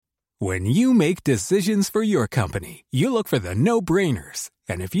When you make decisions for your company, you look for the no-brainers.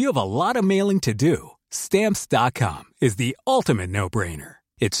 And if you have a lot of mailing to do, Stamps.com is the ultimate no-brainer.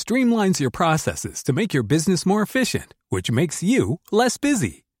 It streamlines your processes to make your business more efficient, which makes you less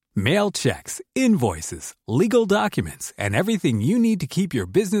busy. Mail checks, invoices, legal documents, and everything you need to keep your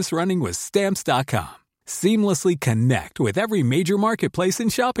business running with Stamps.com. Seamlessly connect with every major marketplace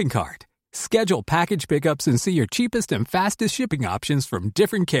and shopping cart. Schedule package pickups and see your cheapest and fastest shipping options from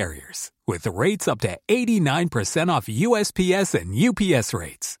different carriers, with rates up to 89% off USPS and UPS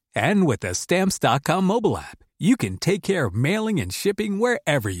rates. And with the Stamps.com mobile app, you can take care of mailing and shipping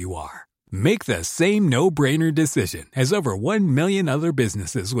wherever you are. Make the same no-brainer decision as over 1 million other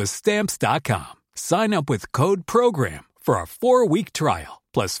businesses with Stamps.com. Sign up with code PROGRAM for a 4-week trial,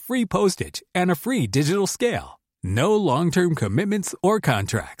 plus free postage and a free digital scale. No long-term commitments or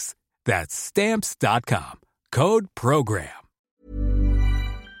contracts. That's Stamps.com. Code PROGRAM.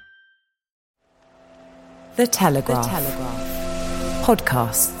 The Telegraph.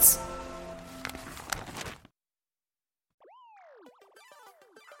 Podcasts.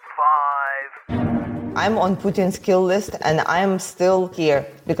 I'm on Putin's kill list and I'm still here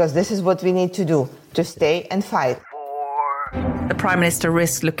because this is what we need to do, to stay and fight. The Prime Minister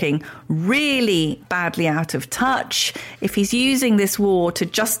risks looking really badly out of touch if he's using this war to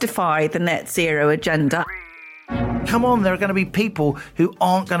justify the net zero agenda. Come on, there are going to be people who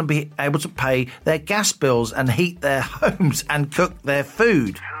aren't going to be able to pay their gas bills and heat their homes and cook their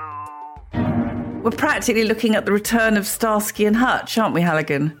food. We're practically looking at the return of Starsky and Hutch, aren't we,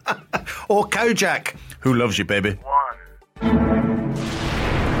 Halligan? Or Kojak. Who loves you, baby? 1.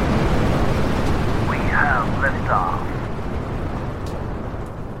 We have liftoff.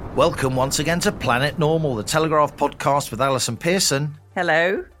 Welcome once again to Planet Normal, the Telegraph podcast with Alison Pearson.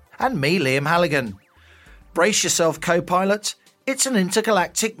 Hello. And me, Liam Halligan. Brace yourself, co-pilot. It's an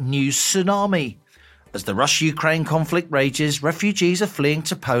intergalactic news tsunami. As the Russia-Ukraine conflict rages, refugees are fleeing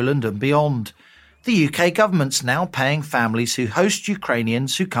to Poland and beyond. The UK government's now paying families who host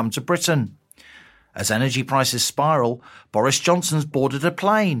Ukrainians who come to Britain. As energy prices spiral, Boris Johnson's boarded a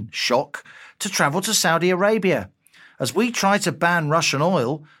plane, shock, to travel to Saudi Arabia. As we try to ban Russian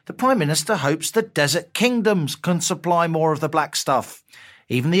oil, the Prime Minister hopes the desert kingdoms can supply more of the black stuff.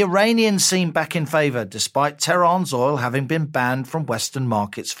 Even the Iranians seem back in favour, despite Tehran's oil having been banned from Western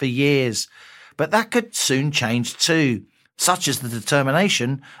markets for years. But that could soon change too. Such is the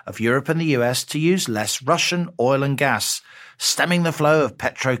determination of Europe and the US to use less Russian oil and gas, stemming the flow of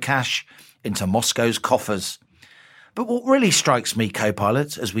petro-cash into Moscow's coffers. But what really strikes me,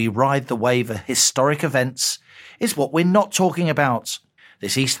 co-pilot, as we ride the wave of historic events, is what we're not talking about.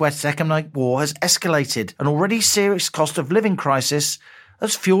 This East-West economic war has escalated an already serious cost of living crisis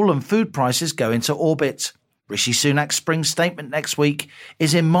as fuel and food prices go into orbit. Rishi Sunak's spring statement next week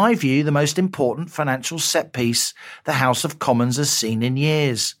is, in my view, the most important financial set piece the House of Commons has seen in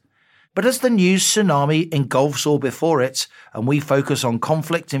years. But as the news tsunami engulfs all before it, and we focus on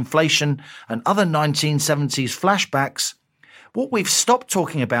conflict, inflation, and other 1970s flashbacks, what we've stopped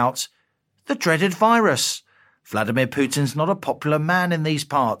talking about, the dreaded virus. Vladimir Putin's not a popular man in these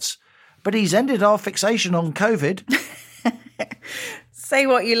parts, but he's ended our fixation on COVID. Say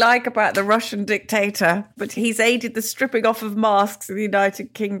what you like about the Russian dictator, but he's aided the stripping off of masks in the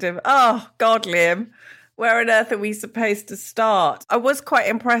United Kingdom. Oh, God, Liam. Where on earth are we supposed to start? I was quite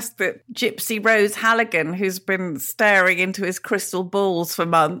impressed that Gypsy Rose Halligan, who's been staring into his crystal balls for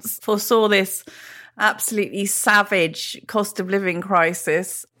months, foresaw this absolutely savage cost of living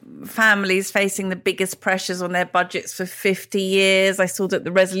crisis. Families facing the biggest pressures on their budgets for 50 years. I saw that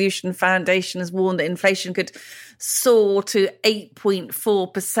the Resolution Foundation has warned that inflation could soar to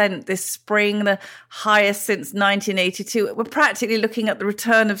 8.4% this spring, the highest since 1982. We're practically looking at the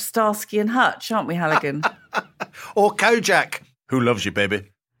return of Starsky and Hutch, aren't we, Halligan? Or Kojak. Who loves you,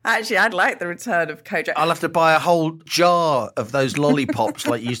 baby? Actually, I'd like the return of Kojak. I'll have to buy a whole jar of those lollipops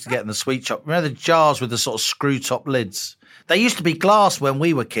like you used to get in the sweet shop. Remember the jars with the sort of screw-top lids? They used to be glass when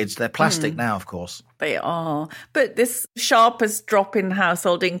we were kids. They're plastic now, of course. They are. But this sharpest drop in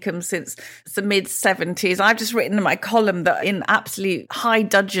household income since the mid-70s. I've just written in my column that in absolute high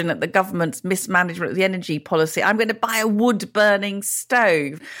dudgeon at the government's mismanagement of the energy policy, I'm going to buy a wood-burning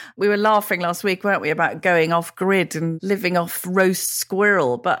stove. We were laughing last week, weren't we, about going off-grid and living off roast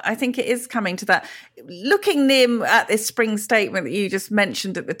squirrel. But I think it is coming to that. Looking, Nim, at this spring statement that you just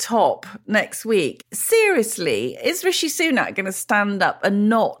mentioned at the top next week, seriously, is Rishi Sunak going to stand up and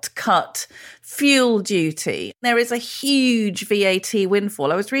not cut fuel duty. There is a huge VAT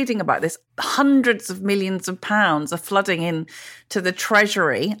windfall. I was reading about this. Hundreds of millions of pounds are flooding in to the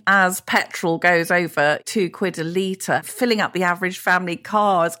Treasury as petrol goes over £2 a litre, filling up the average family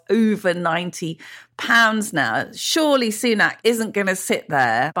cars over £90 now. Surely Sunak isn't going to sit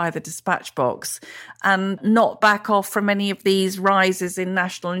there by the dispatch box and not back off from any of these rises in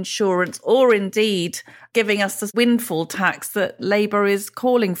national insurance, or indeed giving us the windfall tax that Labour is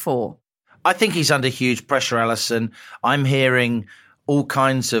calling for. I think he's under huge pressure, Alison. I'm hearing all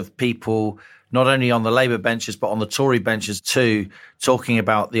kinds of people, not only on the Labour benches, but on the Tory benches too, talking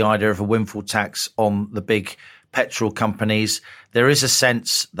about the idea of a windfall tax on the big petrol companies. There is a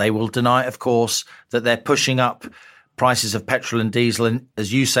sense, they will deny it, of course, that they're pushing up prices of petrol and diesel. And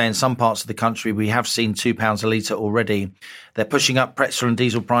as you say, in some parts of the country, we have seen £2 a litre already. They're pushing up petrol and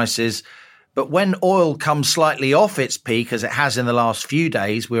diesel prices. But when oil comes slightly off its peak, as it has in the last few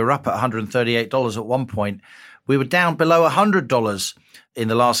days, we were up at $138 at one point. We were down below $100 in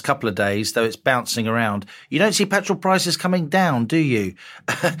the last couple of days, though it's bouncing around. You don't see petrol prices coming down, do you?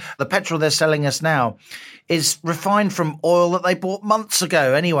 The petrol they're selling us now is refined from oil that they bought months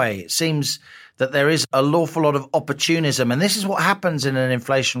ago. Anyway, it seems that there is an awful lot of opportunism. And this is what happens in an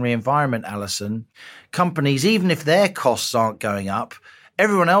inflationary environment, Alison. Companies, even if their costs aren't going up,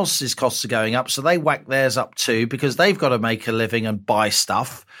 everyone else's costs are going up, so they whack theirs up too because they've got to make a living and buy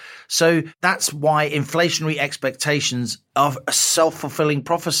stuff. So that's why inflationary expectations are a self-fulfilling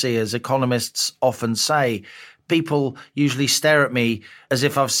prophecy, as economists often say. People usually stare at me as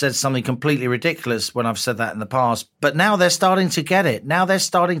if I've said something completely ridiculous when I've said that in the past. But now they're starting to get it. Now they're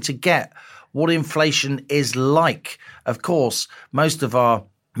starting to get what inflation is like. Of course, most of our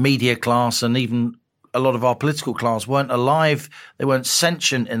media class and even a lot of our political class weren't alive. They weren't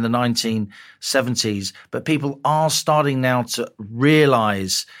sentient in the 1970s. But people are starting now to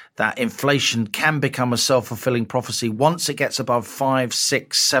realize that inflation can become a self-fulfilling prophecy once it gets above 5,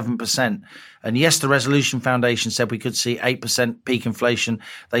 6, 7%. And yes, the Resolution Foundation said we could see 8% peak inflation.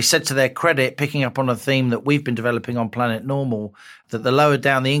 They said, to their credit, picking up on a theme that we've been developing on Planet Normal, that the lower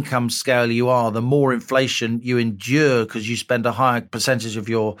down the income scale you are, the more inflation you endure because you spend a higher percentage of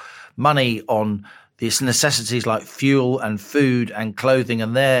your money on these necessities like fuel and food and clothing,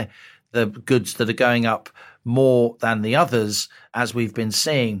 and they're the goods that are going up more than the others, as we've been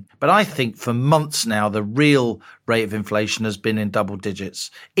seeing. But I think for months now, the real rate of inflation has been in double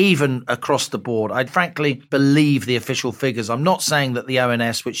digits, even across the board. I frankly believe the official figures. I'm not saying that the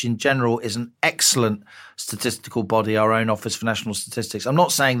ONS, which in general is an excellent statistical body, our own Office for National Statistics, I'm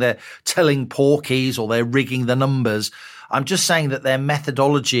not saying they're telling porkies or they're rigging the numbers. I'm just saying that their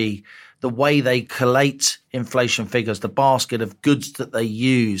methodology, the way they collate inflation figures, the basket of goods that they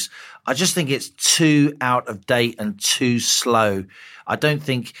use, I just think it's too out of date and too slow. I don't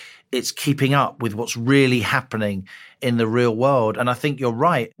think it's keeping up with what's really happening in the real world. And I think you're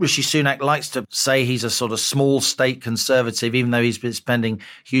right. Rishi Sunak likes to say he's a sort of small state conservative, even though he's been spending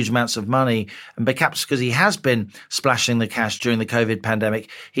huge amounts of money. And perhaps because he has been splashing the cash during the COVID pandemic,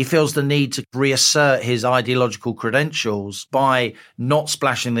 he feels the need to reassert his ideological credentials by not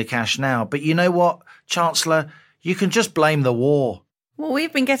splashing the cash now. But you know what, Chancellor? You can just blame the war. Well,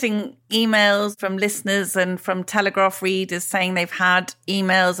 we've been getting emails from listeners and from Telegraph readers saying they've had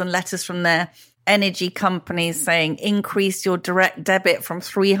emails and letters from their energy companies saying increase your direct debit from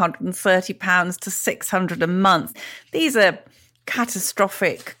 £330 to £600 a month. These are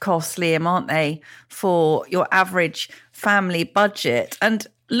catastrophic costs, Liam, aren't they, for your average family budget? And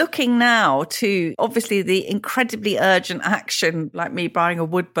looking now to, obviously, the incredibly urgent action, like me buying a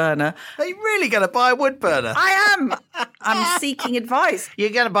wood burner. Are you really going to buy a wood burner? I am. I'm seeking advice.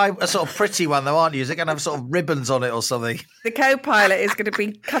 You're going to buy a sort of pretty one, though, aren't you? Is it going to have sort of ribbons on it or something? The co-pilot is going to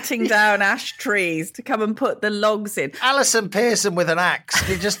be cutting down ash trees to come and put the logs in. Alison Pearson with an axe.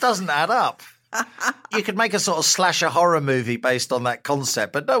 It just doesn't add up. You could make a sort of slasher horror movie based on that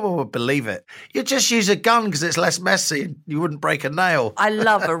concept, but no one would believe it. You'd just use a gun because it's less messy and you wouldn't break a nail. I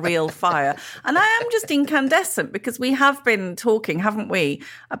love a real fire. And I am just incandescent because we have been talking, haven't we,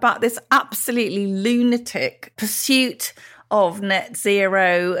 about this absolutely lunatic pursuit of net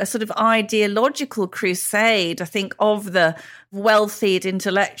zero, a sort of ideological crusade, I think, of the wealthied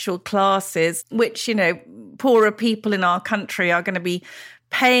intellectual classes, which, you know, poorer people in our country are going to be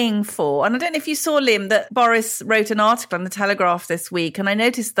paying for. And I don't know if you saw, Liam, that Boris wrote an article on the Telegraph this week, and I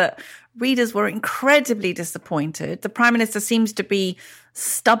noticed that readers were incredibly disappointed. The Prime Minister seems to be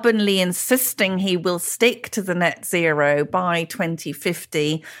stubbornly insisting he will stick to the net zero by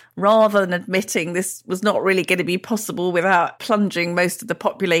 2050, rather than admitting this was not really going to be possible without plunging most of the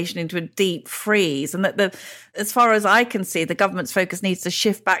population into a deep freeze. And that as far as I can see, the government's focus needs to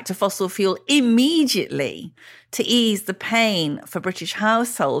shift back to fossil fuel immediately to ease the pain for British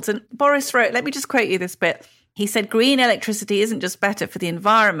households. And Boris wrote, let me just quote you this bit. He said, green electricity isn't just better for the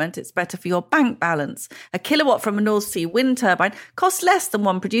environment, it's better for your bank balance. A kilowatt from a North Sea wind turbine costs less than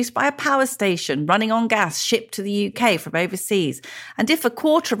one produced by a power station running on gas shipped to the UK from overseas. And if a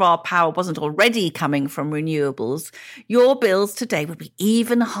quarter of our power wasn't already coming from renewables, your bills today would be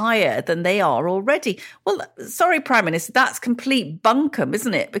even higher than they are already. Well, sorry, Prime Minister, that's complete bunkum,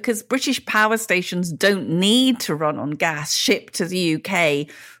 isn't it? Because British power stations don't need to run on gas shipped to the UK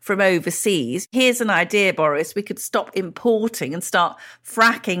from overseas. Here's an idea, Boris. We could stop importing and start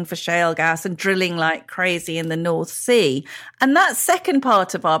fracking for shale gas and drilling like crazy in the North Sea. And that second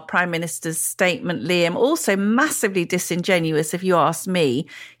part of our Prime Minister's statement, Liam, also massively disingenuous if you ask me.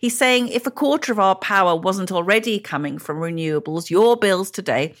 He's saying if a quarter of our power wasn't already coming from renewables, your bills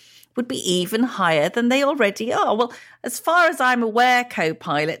today would be even higher than they already are. Well, as far as I'm aware,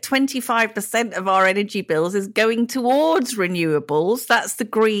 Co-Pilot, 25% of our energy bills is going towards renewables. That's the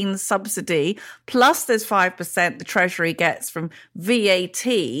green subsidy. Plus there's 5% the Treasury gets from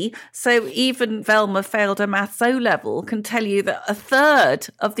VAT. So even Velma failed her maths O-level can tell you that a third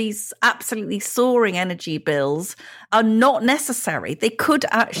of these absolutely soaring energy bills are not necessary. They could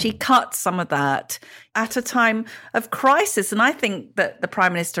actually cut some of that at a time of crisis. And I think that the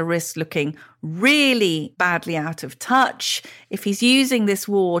Prime Minister risks looking really badly out of touch. If he's using this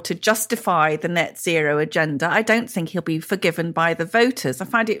war to justify the net zero agenda, I don't think he'll be forgiven by the voters. I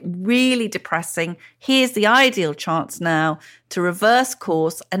find it really depressing. Here's the ideal chance now to reverse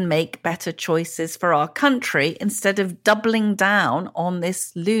course and make better choices for our country instead of doubling down on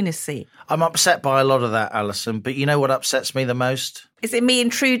this lunacy. I'm upset by a lot of that, Alison, but you know what upsets me the most? Is it me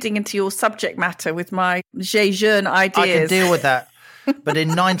intruding into your subject matter with my Gilets jaunes ideas? I can deal with that. But in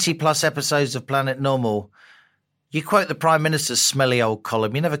 90 plus episodes of Planet Normal, you quote the Prime Minister's smelly old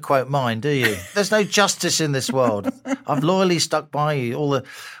column. You never quote mine, do you? There's no justice in this world. I've loyally stuck by you. All the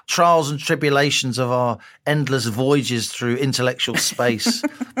trials and tribulations of our endless voyages through intellectual space.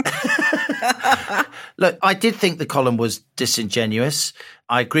 Look, I did think the column was disingenuous.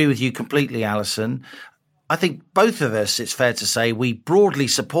 I agree with you completely, Alison. I think both of us, it's fair to say, we broadly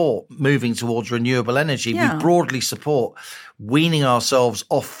support moving towards renewable energy. Yeah. We broadly support weaning ourselves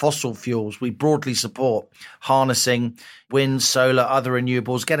off fossil fuels. We broadly support harnessing wind, solar, other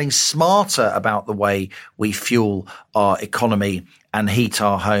renewables, getting smarter about the way we fuel our economy and heat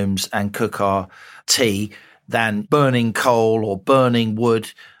our homes and cook our tea than burning coal or burning wood,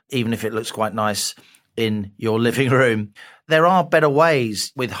 even if it looks quite nice in your living room. There are better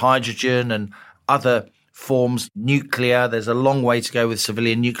ways with hydrogen and other forms, nuclear. There's a long way to go with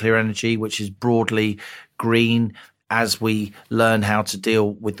civilian nuclear energy, which is broadly green as we learn how to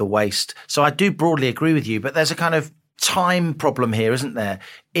deal with the waste. So I do broadly agree with you, but there's a kind of time problem here, isn't there?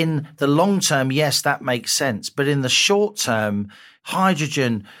 In the long term, yes, that makes sense. But in the short term,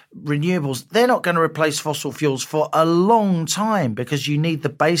 hydrogen, renewables, they're not going to replace fossil fuels for a long time because you need the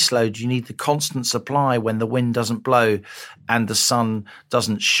base load, you need the constant supply when the wind doesn't blow and the sun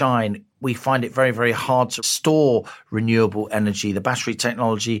doesn't shine. We find it very, very hard to store renewable energy. The battery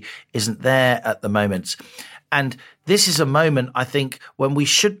technology isn't there at the moment. And this is a moment, I think, when we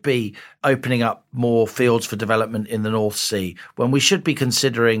should be opening up more fields for development in the North Sea, when we should be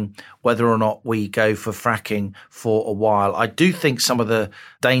considering whether or not we go for fracking for a while. I do think some of the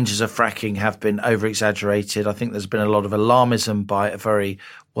dangers of fracking have been over-exaggerated. I think there's been a lot of alarmism by a very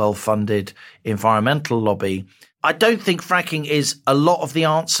well-funded environmental lobby. I don't think fracking is a lot of the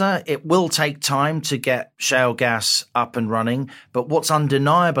answer. It will take time to get shale gas up and running. But what's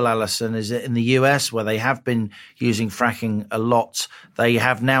undeniable, Alison, is that in the US, where they have been using fracking a lot, they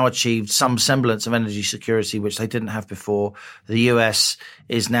have now achieved some semblance of energy security, which they didn't have before. The US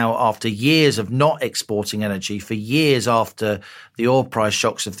is now, after years of not exporting energy, for years after the oil price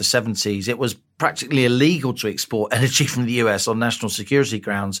shocks of the 70s, it was practically illegal to export energy from the US on national security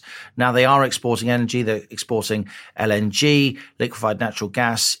grounds. Now they are exporting energy. They're exporting LNG, liquefied natural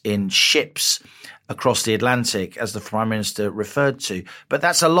gas, in ships across the Atlantic, as the Prime Minister referred to. But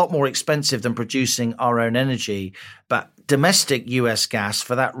that's a lot more expensive than producing our own energy. But domestic US gas,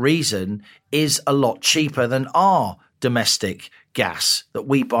 for that reason, is a lot cheaper than our domestic gas that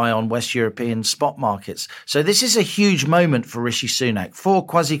we buy on West European spot markets. So this is a huge moment for Rishi Sunak, for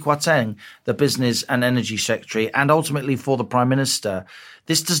Kwasi Kwarteng, the Business and Energy Secretary, and ultimately for the Prime Minister.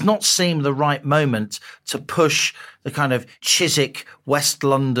 This does not seem the right moment to push the kind of Chiswick, West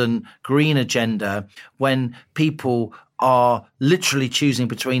London green agenda when people are literally choosing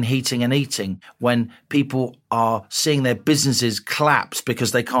between heating and eating, when people are seeing their businesses collapse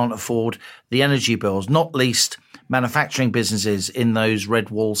because they can't afford the energy bills, not least manufacturing businesses in those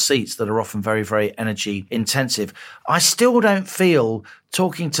red wall seats that are often very, very energy intensive. I still don't feel,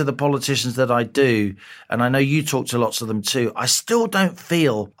 talking to the politicians that I do, and I know you talk to lots of them too, I still don't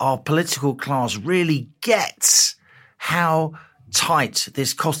feel our political class really gets how tight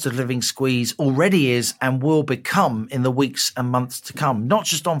this cost of living squeeze already is and will become in the weeks and months to come, not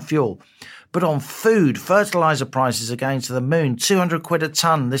just on fuel, but on food. Fertiliser prices are going to the moon. 200 quid a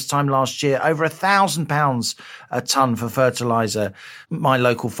tonne this time last year, over £1,000 a tonne for fertiliser. My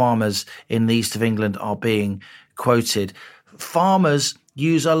local farmers in the east of England are being quoted. Farmers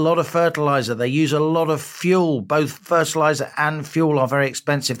use a lot of fertiliser. They use a lot of fuel. Both fertiliser and fuel are very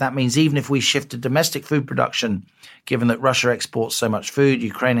expensive. That means even if we shift to domestic food production, given that Russia exports so much food,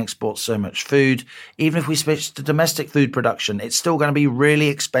 Ukraine exports so much food, even if we switch to domestic food production, it's still going to be really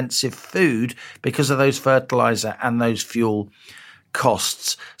expensive food because of those fertiliser and those fuel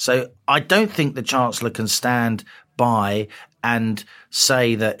costs. So I don't think the Chancellor can stand by and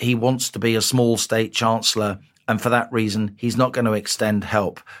say that he wants to be a small state Chancellor, and for that reason, he's not going to extend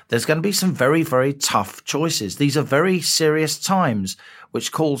help. There's going to be some very, very tough choices. These are very serious times,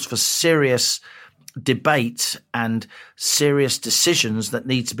 which calls for serious debate and serious decisions that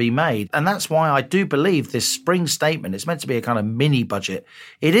need to be made. And that's why I do believe this spring statement, it's meant to be a kind of mini budget.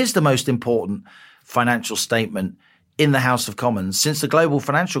 It is the most important financial statement in the House of Commons since the global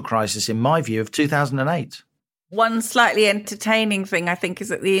financial crisis, in my view, of 2008. One slightly entertaining thing, I think, is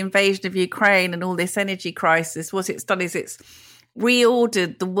that the invasion of Ukraine and all this energy crisis, what it's done is it's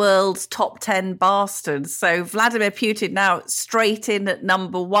reordered the world's top 10 bastards. So Vladimir Putin now straight in at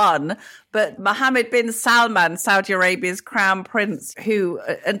number 1, but Mohammed bin Salman, Saudi Arabia's crown prince, who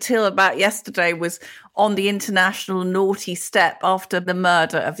until about yesterday was on the international naughty step after the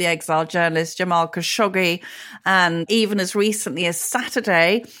murder of the exiled journalist Jamal Khashoggi, and even as recently as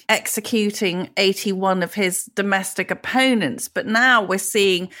Saturday, executing 81 of his domestic opponents. But now we're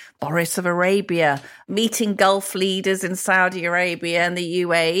seeing Boris of Arabia meeting Gulf leaders in Saudi Arabia and the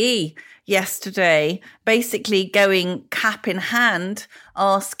UAE yesterday, basically going cap in hand,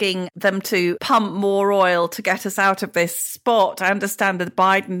 asking them to pump more oil to get us out of this spot. I understand that the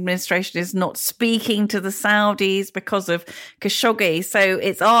Biden administration is not speaking to the Saudis because of Khashoggi. So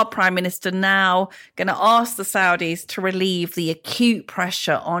it's our Prime Minister now going to ask the Saudis to relieve the acute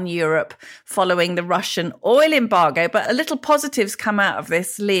pressure on Europe following the Russian oil embargo. But a little positives come out of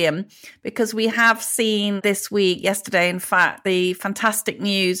this, Liam, because we have seen this week, yesterday, in fact, the fantastic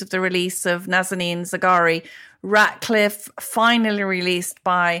news of the release of Nazanin Zaghari Ratcliffe, finally released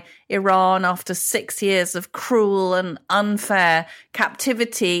by Iran after 6 years of cruel and unfair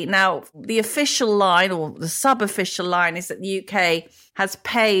captivity. Now, the official line, or the sub-official line, is that the UK has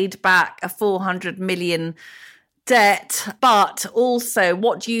paid back a 400 million debt. But also,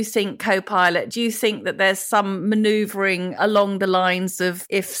 what do you think, co-pilot? Do you think that there's some manoeuvring along the lines of,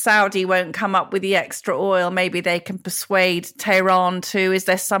 if Saudi won't come up with the extra oil, maybe they can persuade Tehran to? Is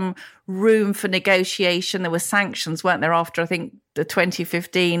there some room for negotiation? There were sanctions, weren't there, after I think the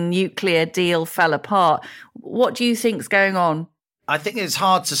 2015 nuclear deal fell apart. What do you think's going on? I think it's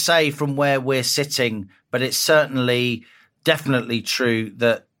hard to say from where we're sitting, but it's certainly definitely true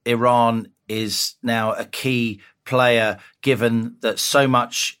that Iran is now a key player, given that so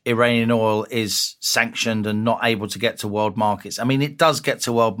much Iranian oil is sanctioned and not able to get to world markets. I mean, it does get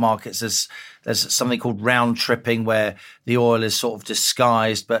to world markets. There's something called round tripping where the oil is sort of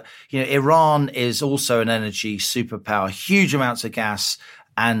disguised. But, you know, Iran is also an energy superpower, huge amounts of gas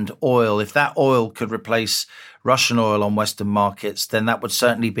and oil. If that oil could replace Russian oil on Western markets, then that would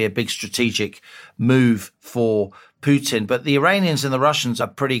certainly be a big strategic move for Putin. But the Iranians and the Russians are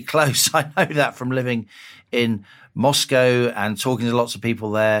pretty close. I know that from living in Moscow and talking to lots of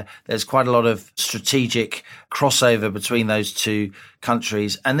people there. There's quite a lot of strategic crossover between those two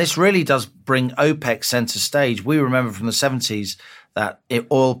countries. And this really does bring OPEC center stage. We remember from the 70s that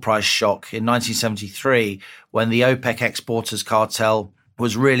oil price shock in 1973 when the OPEC exporters cartel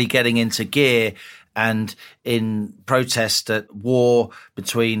was really getting into gear, and in protest at war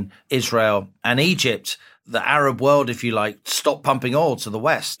between Israel and Egypt, the Arab world, if you like, stopped pumping oil to the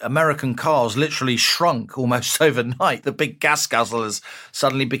West. American cars literally shrunk almost overnight. The big gas guzzlers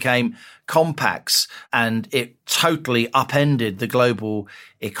suddenly became compacts, and it totally upended the global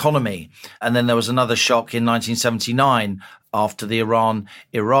economy. And then there was another shock in 1979 after the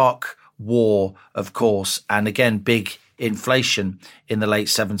Iran-Iraq war, of course, and again, big inflation in the late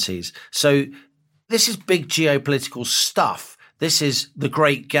 70s. So this is big geopolitical stuff. This is the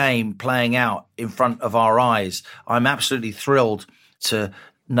great game playing out in front of our eyes. I'm absolutely thrilled to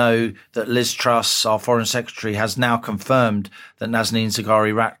know that Liz Truss, our Foreign Secretary, has now confirmed that Nazanin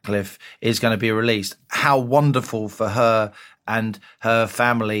Zaghari-Ratcliffe is going to be released. How wonderful for her and her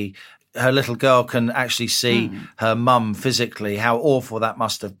family. Her little girl can actually see her mum physically. How awful that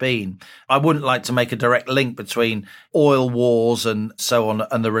must have been. I wouldn't like to make a direct link between oil wars and so on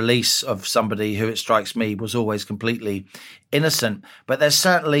and the release of somebody who, it strikes me, was always completely innocent. But there's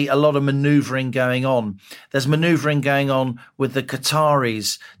certainly a lot of manoeuvring going on. There's manoeuvring going on with the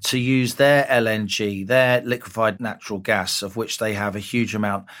Qataris to use their LNG, their liquefied natural gas, of which they have a huge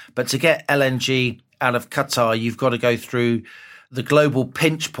amount. But to get LNG out of Qatar, you've got to go through the global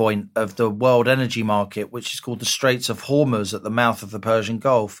pinch point of the world energy market, which is called the Straits of Hormuz at the mouth of the Persian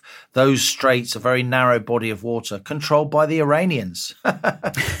Gulf. Those straits, a very narrow body of water, controlled by the Iranians.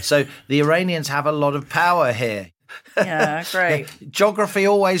 So the Iranians have a lot of power here. Yeah, great. Geography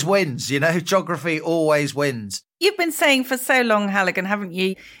always wins, geography always wins. You've been saying for so long, Halligan, haven't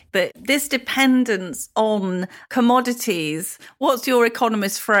you, that this dependence on commodities, what's your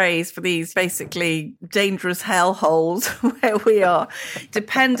economist phrase for these basically dangerous hellholes where we are,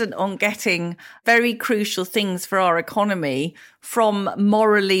 dependent on getting very crucial things for our economy from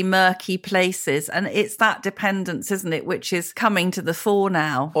morally murky places. And it's that dependence, isn't it, which is coming to the fore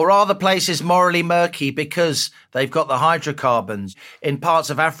now. Or are the places morally murky because they've got the hydrocarbons? In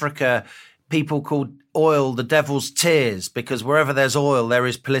parts of Africa, people called oil the devil's tears, because wherever there's oil, there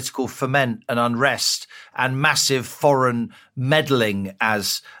is political ferment and unrest and massive foreign meddling,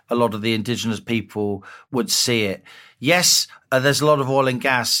 as a lot of the indigenous people would see it. Yes, there's a lot of oil and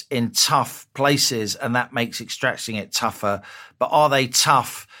gas in tough places, and that makes extracting it tougher. But are they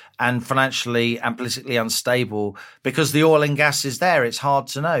tough and financially and politically unstable because the oil and gas is there? It's hard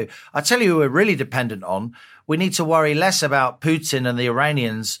to know. I tell you who we're really dependent on. We need to worry less about Putin and the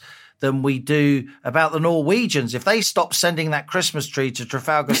Iranians than we do about the Norwegians. If they stop sending that Christmas tree to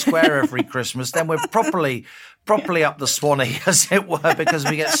Trafalgar Square every Christmas, then we're properly up the Swanee, as it were, because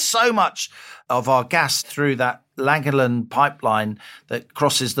we get so much of our gas through that Langeland pipeline that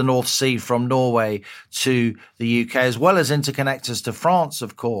crosses the North Sea from Norway to the UK, as well as interconnectors to France,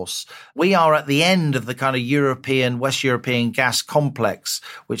 of course. We are at the end of the kind of West European gas complex,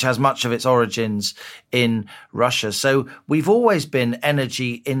 which has much of its origins in Russia. So we've always been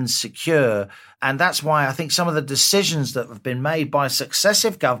energy insecure. And that's why I think some of the decisions that have been made by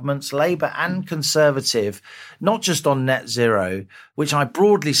successive governments, Labour and Conservative, not just on net zero, which I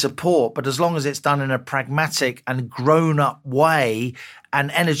broadly support, but as long as it's done in a pragmatic and grown-up way,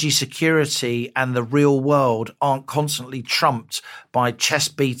 and energy security and the real world aren't constantly trumped by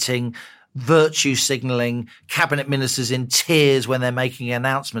chest-beating, virtue signalling, cabinet ministers in tears when they're making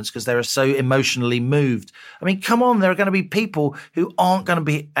announcements because they're so emotionally moved. I mean, come on, there are going to be people who aren't going to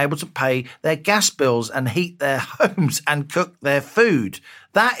be able to pay their gas bills and heat their homes and cook their food.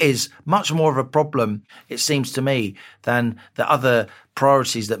 That is much more of a problem, it seems to me, than the other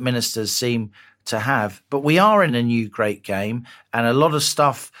priorities that ministers seem to have. But we are in a new great game, and a lot of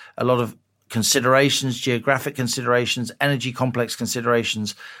stuff, a lot of considerations, geographic considerations, energy complex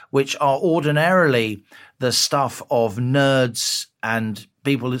considerations, which are ordinarily the stuff of nerds and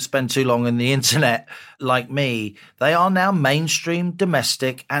people who spend too long on the internet like me, they are now mainstream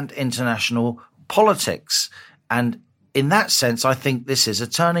domestic and international politics. And in that sense, I think this is a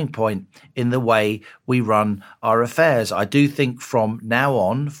turning point in the way we run our affairs. I do think from now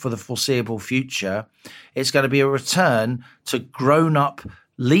on, for the foreseeable future, it's going to be a return to grown-up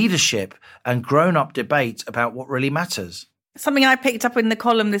leadership and grown-up debate about what really matters. Something I picked up in the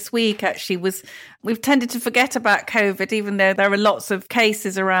column this week, actually, was we've tended to forget about COVID, even though there are lots of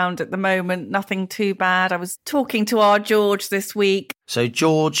cases around at the moment, nothing too bad. I was talking to our George this week. So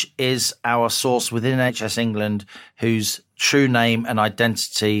George is our source within NHS England, whose true name and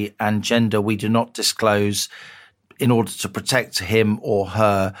identity and gender we do not disclose in order to protect him or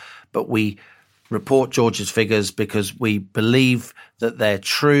her, but we report George's figures because we believe that they're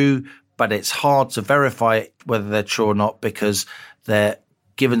true, but it's hard to verify whether they're true or not because they're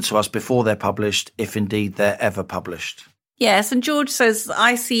given to us before they're published, if indeed they're ever published. Yes, and George says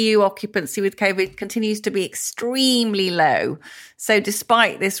ICU occupancy with COVID continues to be extremely low. So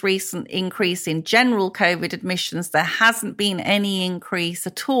despite this recent increase in general COVID admissions, there hasn't been any increase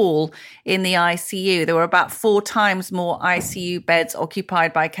at all in the ICU. There were about 4 times more ICU beds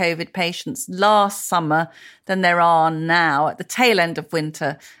occupied by COVID patients last summer than there are now at the tail end of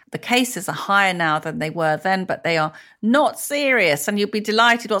winter. The cases are higher now than they were then, but they are not serious. And you'll be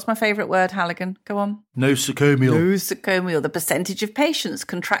delighted. What's my favourite word, Halligan? Go on. Nosocomial. Nosocomial. The percentage of patients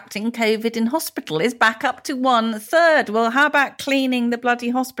contracting COVID in hospital is back up to 1/3. Well, how about cleaning the bloody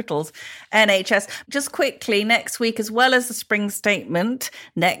hospitals? NHS. Just quickly, next week, as well as the spring statement,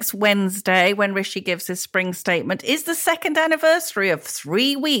 next Wednesday, when Rishi gives his spring statement, is the 2nd anniversary of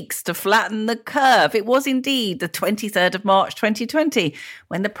 3 weeks to flatten the curve. It was indeed the 23rd of March 2020,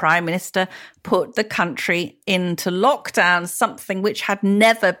 when the Prime Minister put the country into lockdown, something which had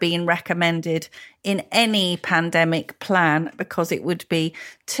never been recommended in any pandemic plan because it would be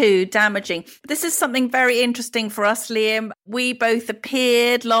too damaging. This is something very interesting for us, Liam. We both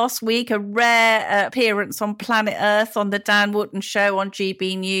appeared last week, a rare appearance on Planet Earth on the Dan Wootton Show on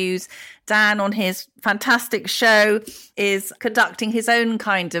GB News. Dan, on his fantastic show, is conducting his own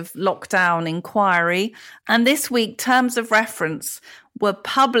kind of lockdown inquiry. And this week, terms of reference were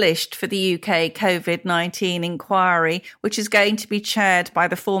published for the UK COVID-19 inquiry, which is going to be chaired by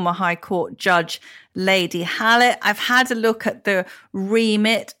the former High Court Judge Lady Hallett. I've had a look at the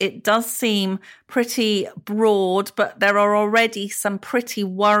remit. It does seem pretty broad, but there are already some pretty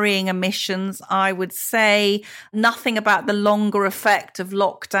worrying omissions, I would say. Nothing about the longer effect of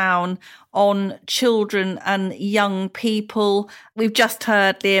lockdown on children and young people. We've just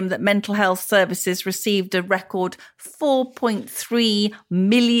heard, Liam, that mental health services received a record 4.3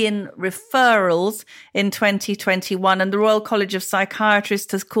 million referrals in 2021, and the Royal College of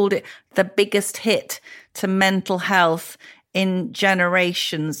Psychiatrists has called it the biggest hit to mental health in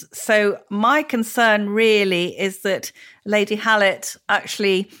generations. So my concern really is that Lady Hallett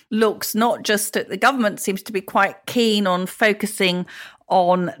actually looks not just at the government, seems to be quite keen on focusing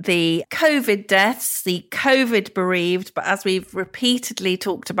on the COVID deaths, the COVID bereaved, but as we've repeatedly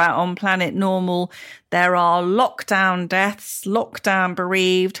talked about on Planet Normal, there are lockdown deaths, lockdown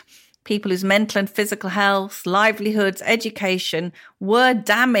bereaved, people whose mental and physical health, livelihoods, education were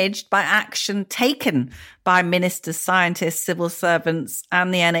damaged by action taken by ministers, scientists, civil servants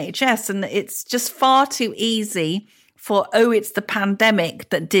and the NHS. And it's just far too easy for, it's the pandemic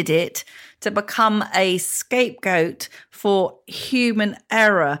that did it, to become a scapegoat for human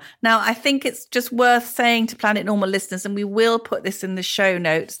error. Now, I think it's just worth saying to Planet Normal listeners, and we will put this in the show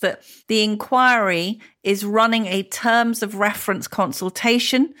notes, that the inquiry is running a terms of reference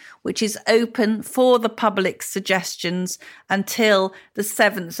consultation, which is open for the public's suggestions until the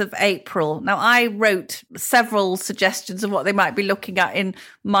 7th of April. Now, I wrote several suggestions of what they might be looking at in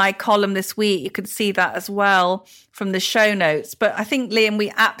my column this week. You can see that as well from the show notes. But I think, Liam,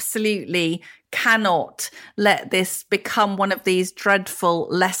 we absolutely cannot let this become one of these dreadful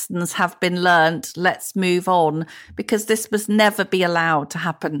lessons have been learned. Let's move on, because this must never be allowed to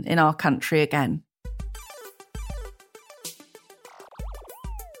happen in our country again.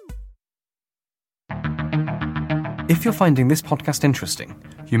 If you're finding this podcast interesting,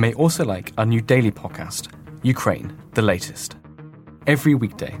 you may also like our new daily podcast, Ukraine, the Latest. Every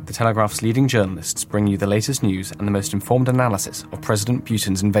weekday, The Telegraph's leading journalists bring you the latest news and the most informed analysis of President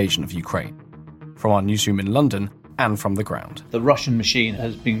Putin's invasion of Ukraine. From our newsroom in London and from the ground. The Russian machine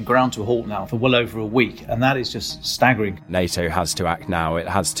has been ground to a halt now for well over a week, and that is just staggering. NATO has to act now. It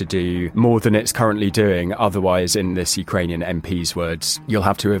has to do more than it's currently doing. Otherwise, in this Ukrainian MP's words, you'll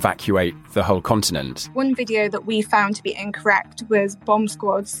have to evacuate the whole continent. One video that we found to be incorrect was bomb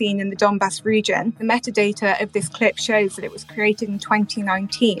squads seen in the Donbas region. The metadata of this clip shows that it was created in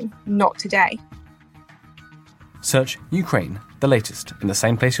 2019, not today. Search Ukraine, the Latest, in the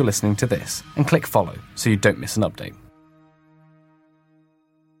same place you're listening to this, and click follow so you don't miss an update.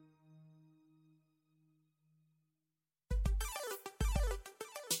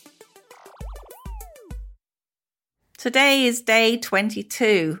 Today is day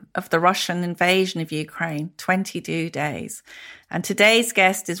 22 of the Russian invasion of Ukraine, 22 days. And today's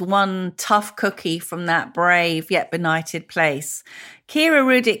guest is one tough cookie from that brave yet benighted place. Kira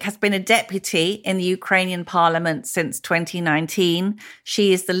Rudik has been a deputy in the Ukrainian parliament since 2019.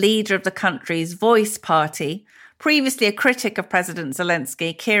 She is the leader of the country's Voice party. Previously a critic of President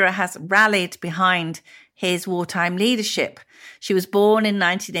Zelensky, Kira has rallied behind his wartime leadership. She was born in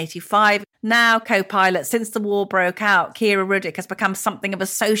 1985 Now, co-pilot, since the war broke out, Kira Rudik has become something of a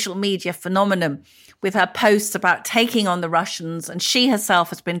social media phenomenon with her posts about taking on the Russians, and she herself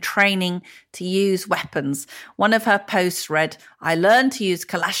has been training to use weapons. One of her posts read, "I learned to use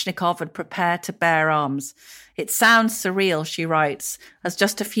Kalashnikov and prepare to bear arms." It sounds surreal, she writes, as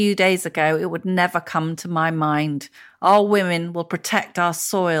just a few days ago it would never come to my mind. Our women will protect our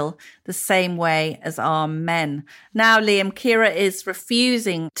soil the same way as our men. Now, Liam, Kira is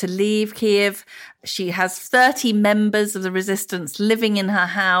refusing to leave Kiev. She has 30 members of the resistance living in her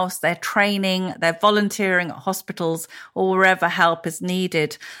house. They're training, they're volunteering at hospitals or wherever help is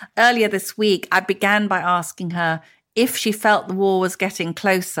needed. Earlier this week, I began by asking her if she felt the war was getting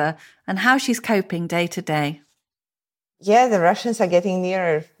closer and how she's coping day to day. Yeah, the Russians are getting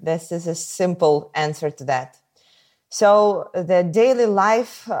nearer. This is a simple answer to that. So the daily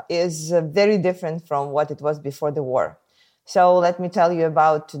life is very different from what it was before the war. So let me tell you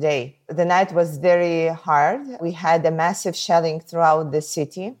about today. The night was very hard. We had a massive shelling throughout the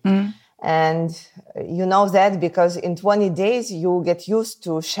city. And you know that because in 20 days you get used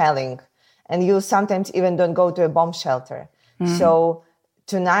to shelling and you sometimes even don't go to a bomb shelter. So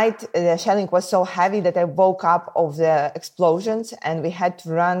tonight, the shelling was so heavy that I woke up of the explosions and we had to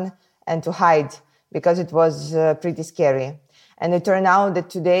run and to hide because it was pretty scary. And it turned out that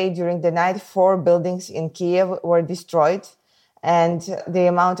today, during the night, 4 buildings in Kiev were destroyed. And the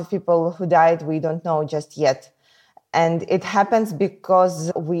amount of people who died, we don't know just yet. And it happens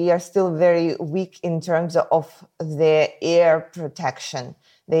because we are still very weak in terms of the air protection,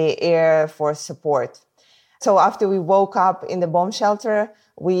 the air force support. So after we woke up in the bomb shelter,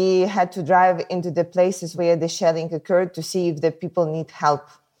 we had to drive into the places where the shelling occurred to see if the people need help.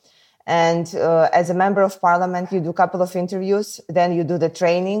 And as a member of parliament, you do a couple of interviews, then you do the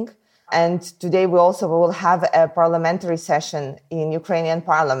training. And today we also will have a parliamentary session in Ukrainian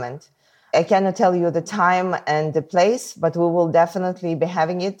parliament. I cannot tell you the time and the place, but we will definitely be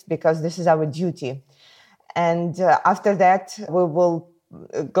having it because this is our duty. And after that, we will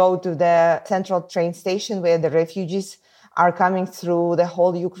go to the central train station where the refugees are coming through the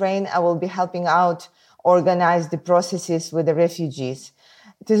whole Ukraine. I will be helping out organize the processes with the refugees.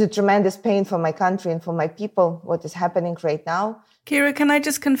 It is a tremendous pain for my country and for my people, what is happening right now. Kira, can I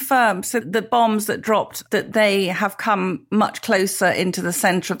just confirm, so the bombs that dropped, that they have come much closer into the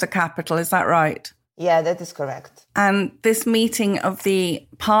centre of the capital, is that right? Yeah, that is correct. And this meeting of the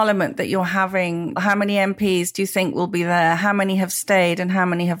parliament that you're having, how many MPs do you think will be there? How many have stayed and how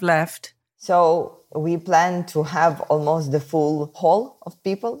many have left? So we plan to have almost the full hall of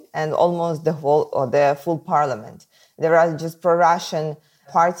people and almost the whole or the full parliament. There are just pro-Russian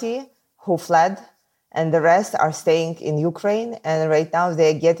party who fled and the rest are staying in Ukraine. And right now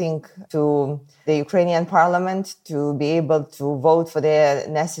they're getting to the Ukrainian parliament to be able to vote for their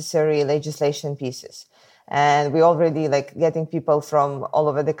necessary legislation pieces. And we already getting people from all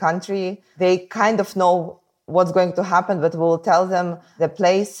over the country. They kind of know what's going to happen, but we'll tell them the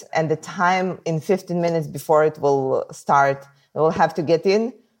place and the time in 15 minutes before it will start. They will have to get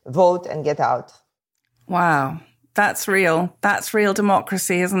in, vote, and get out. Wow. That's real. That's real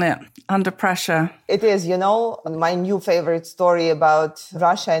democracy, isn't it? Under pressure. It is. You know, my new favorite story about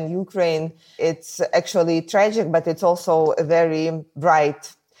Russia and Ukraine, it's actually tragic, but it's also very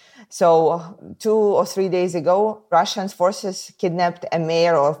bright. So 2 or 3 days ago, Russian forces kidnapped a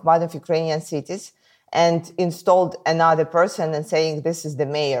mayor of one of Ukrainian cities and installed another person and saying, this is the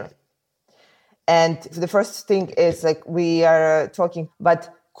mayor. And the first thing is we are talking,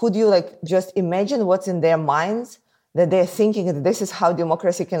 but could you just imagine what's in their minds, that they're thinking that this is how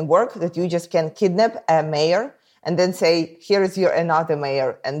democracy can work, that you just can kidnap a mayor and then say, here is your another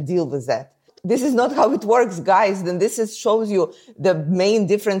mayor and deal with that. This is not how it works, guys. Then this shows you the main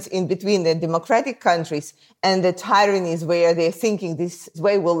difference in between the democratic countries and the tyrannies where they're thinking this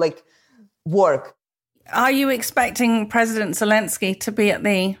way will work. Are you expecting President Zelensky to be at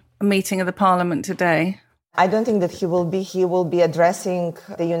the meeting of the parliament today? I don't think that he will be. He will be addressing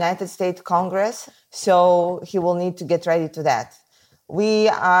the United States Congress, so he will need to get ready to that. We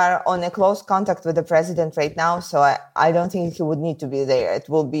are on a close contact with the president right now, so I don't think he would need to be there. It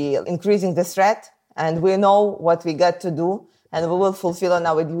will be increasing the threat, and we know what we got to do, and we will fulfill on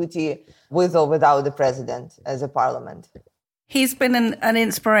our duty with or without the president as a parliament. He's been an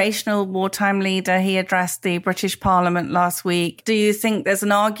inspirational wartime leader. He addressed the British Parliament last week. Do you think there's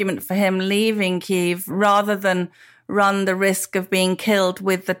an argument for him leaving Kyiv rather than run the risk of being killed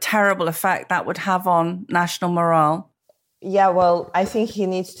with the terrible effect that would have on national morale? Yeah, well, I think he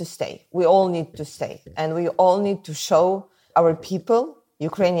needs to stay. We all need to stay. And we all need to show our people,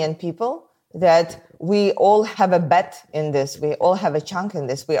 Ukrainian people, that we all have a bet in this. We all have a chunk in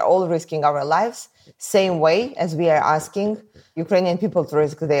this. We are all risking our lives, same way as we are asking Ukrainian people to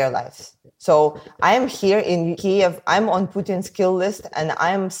risk their lives. So I am here in Kiev. I'm on Putin's kill list, and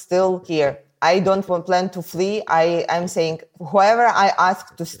I'm still here. I don't plan to flee. I'm saying, whoever I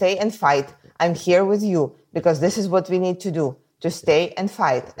ask to stay and fight, I'm here with you, because this is what we need to do, to stay and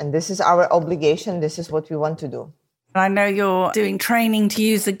fight. And this is our obligation. This is what we want to do. I know you're doing training to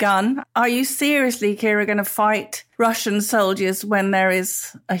use a gun. Are you seriously, Kira, going to fight Russian soldiers when there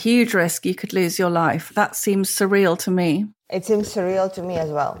is a huge risk you could lose your life? That seems surreal to me. It seems surreal to me as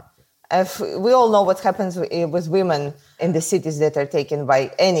well. We all know what happens with women in the cities that are taken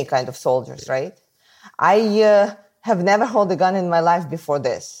by any kind of soldiers, right? I have never held a gun in my life before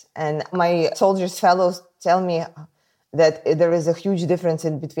this. And my soldiers fellows tell me that there is a huge difference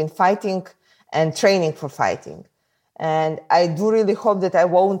in between fighting and training for fighting. And I do really hope that I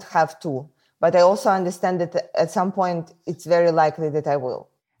won't have to. But I also understand that at some point, it's very likely that I will.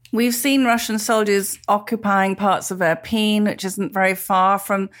 We've seen Russian soldiers occupying parts of Irpin, which isn't very far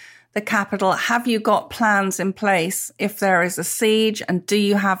from the capital. Have you got plans in place if there is a siege? And do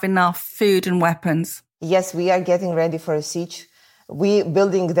you have enough food and weapons? Yes, we are getting ready for a siege. We're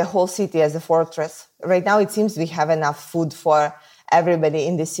building the whole city as a fortress. Right now, it seems we have enough food for everybody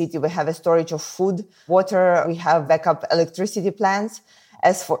in the city. We have a storage of food, water. We have backup electricity plants.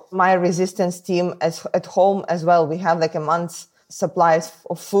 As for my resistance team at home as well, we have like a month's supplies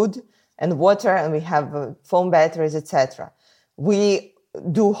of food and water, and we have phone batteries, etc. We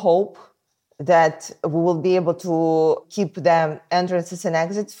do hope that we will be able to keep the entrances and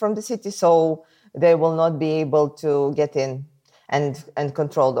exits from the city, so they will not be able to get in and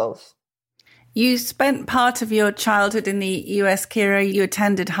control those. You spent part of your childhood in the US, Kira. You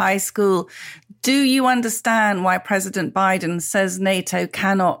attended high school. Do you understand why President Biden says NATO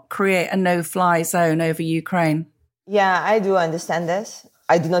cannot create a no-fly zone over Ukraine? Yeah, I do understand this.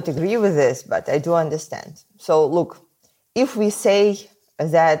 I do not agree with this, but I do understand. So look, if we say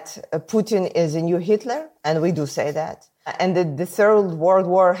that Putin is a new Hitler, and we do say that, and that the Third World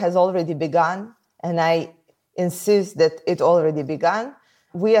War has already begun, and I insist that it already began,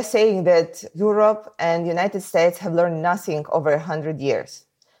 we are saying that Europe and the United States have learned nothing over 100 years,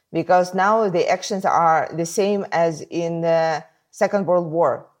 because now the actions are the same as in the Second World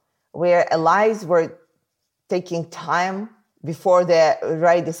War, where allies were taking time before the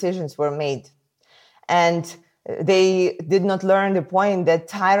right decisions were made. And they did not learn the point that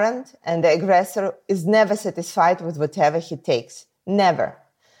tyrant and the aggressor is never satisfied with whatever he takes. Never.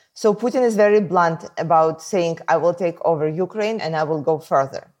 So Putin is very blunt about saying, I will take over Ukraine and I will go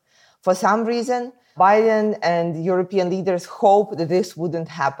further. For some reason, Biden and European leaders hope that this wouldn't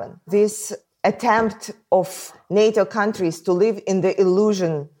happen. This attempt of NATO countries to live in the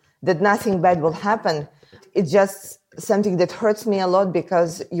illusion that nothing bad will happen, it's just something that hurts me a lot,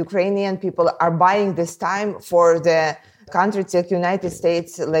 because Ukrainian people are buying this time for the countries like United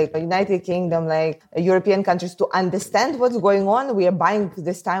States, like United Kingdom, like European countries to understand what's going on. We are buying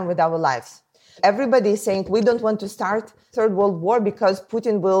this time with our lives. Everybody is saying we don't want to start Third World War because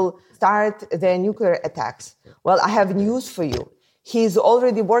Putin will start the nuclear attacks. Well, I have news for you. He's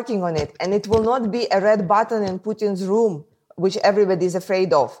already working on it, and it will not be a red button in Putin's room, which everybody is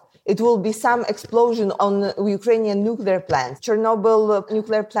afraid of. It will be some explosion on Ukrainian nuclear plant. Chernobyl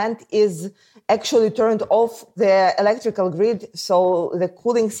nuclear plant is actually turned off the electrical grid, so the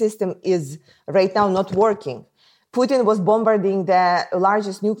cooling system is right now not working. Putin was bombarding the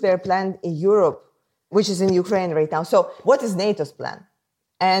largest nuclear plant in Europe, which is in Ukraine right now. So what is NATO's plan?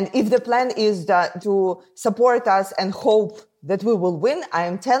 And if the plan is to support us and hope that we will win, I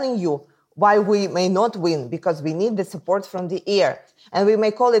am telling you why we may not win, because we need the support from the air. And we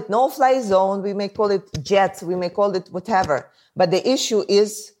may call it no-fly zone, we may call it jets, we may call it whatever. But the issue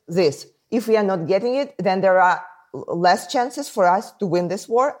is this. If we are not getting it, then there are less chances for us to win this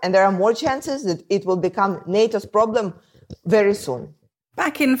war, and there are more chances that it will become NATO's problem very soon.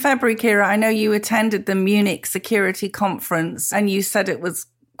 Back in February, Kira, I know you attended the Munich Security Conference, and you said it was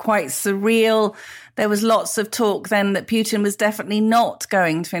quite surreal. There was lots of talk then that Putin was definitely not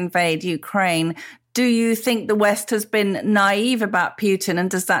going to invade Ukraine. Do you think the West has been naive about Putin, and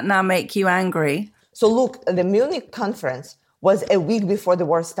does that now make you angry? So look, the Munich conference was a week before the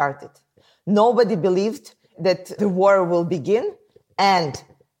war started. Nobody believed that the war will begin, and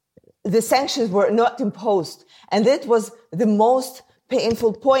the sanctions were not imposed. And that was the most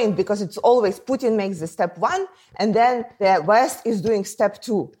painful point, because it's always Putin makes the step one, and then the West is doing step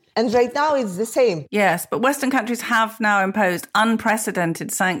two. And right now it's the same. Yes, but Western countries have now imposed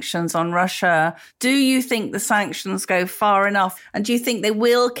unprecedented sanctions on Russia. Do you think the sanctions go far enough? And do you think they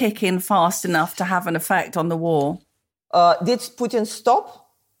will kick in fast enough to have an effect on the war? Did Putin stop?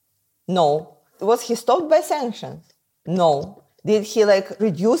 No. Was he stopped by sanctions? No. Did he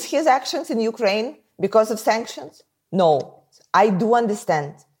reduce his actions in Ukraine because of sanctions? No. I do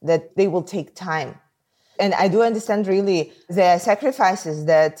understand that they will take time. And I do understand really the sacrifices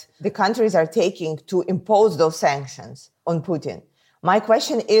that the countries are taking to impose those sanctions on Putin. My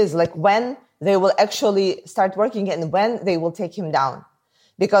question is when they will actually start working and when they will take him down.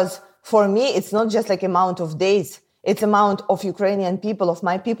 Because for me, it's not just amount of days. It's amount of Ukrainian people, of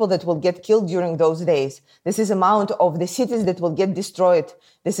my people that will get killed during those days. This is amount of the cities that will get destroyed.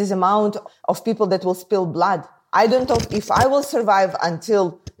 This is amount of people that will spill blood. I don't know if I will survive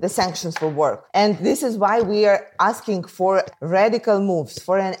until the sanctions will work. And this is why we are asking for radical moves,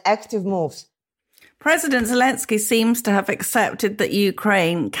 for an active moves. President Zelensky seems to have accepted that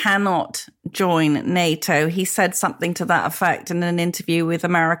Ukraine cannot join NATO. He said something to that effect in an interview with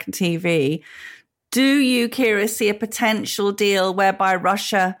American TV. Do you, Kira, see a potential deal whereby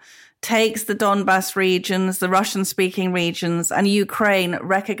Russia takes the Donbas regions, the Russian-speaking regions, and Ukraine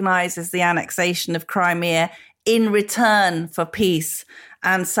recognizes the annexation of Crimea in return for peace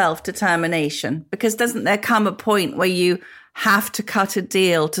and self-determination? Because doesn't there come a point where you have to cut a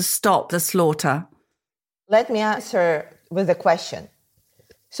deal to stop the slaughter? Let me answer with a question.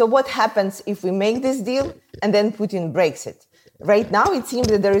 So what happens if we make this deal and then Putin breaks it? Right now, it seems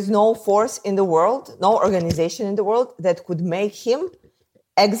that there is no force in the world, no organization in the world that could make him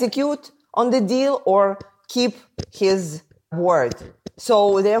execute on the deal or keep his word.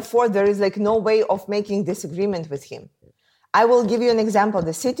 So therefore, there is no way of making disagreement with him. I will give you an example.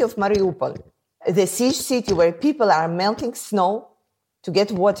 The city of Mariupol, the siege city where people are melting snow to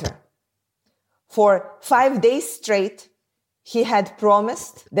get water. For 5 days straight, he had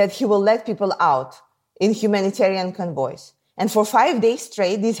promised that he will let people out in humanitarian convoys. And for 5 days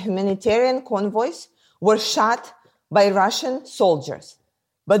straight, these humanitarian convoys were shot by Russian soldiers.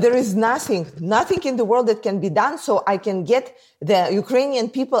 But there is nothing in the world that can be done so I can get the Ukrainian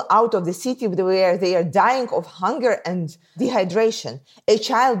people out of the city where they are dying of hunger and dehydration. A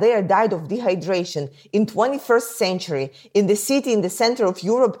child there died of dehydration. In 21st century, in the city in the center of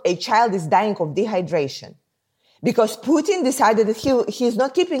Europe, a child is dying of dehydration. Because Putin decided that he is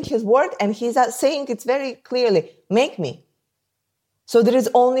not keeping his word and he's saying it very clearly, make me. So there is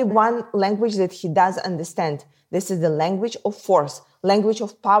only one language that he does understand. This is the language of force, language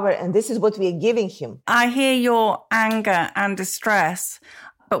of power, and this is what we are giving him. I hear your anger and distress,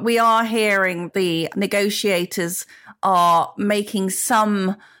 but we are hearing the negotiators are making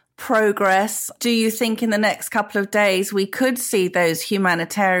some progress. Do you think in the next couple of days we could see those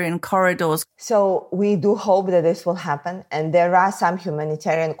humanitarian corridors? So we do hope that this will happen, and there are some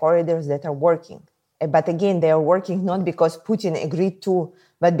humanitarian corridors that are working. But again, they are working not because Putin agreed to,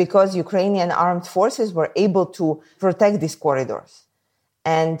 but because Ukrainian armed forces were able to protect these corridors.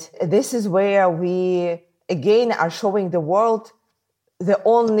 And this is where we, again, are showing the world the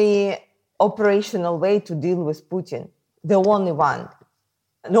only operational way to deal with Putin, the only one.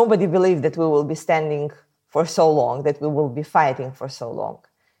 Nobody believed that we will be standing for so long, that we will be fighting for so long.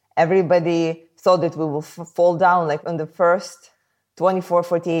 Everybody thought that we will fall down in the first 24,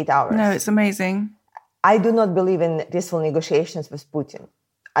 48 hours. No, it's amazing. I do not believe in peaceful negotiations with Putin.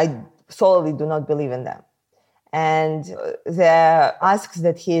 I solely do not believe in them. And the asks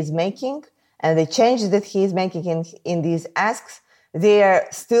that he is making and the changes that he is making in these asks, they are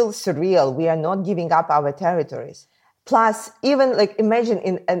still surreal. We are not giving up our territories. Plus, even imagine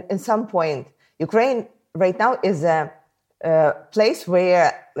in some point, Ukraine right now is a place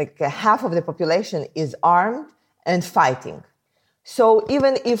where half of the population is armed and fighting. So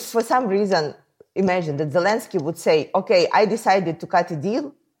even if for some reason, imagine that Zelensky would say, okay, I decided to cut a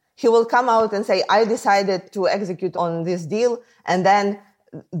deal. He will come out and say, I decided to execute on this deal. And then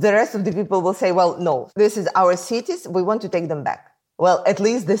the rest of the people will say, well, no, this is our cities. We want to take them back. Well, at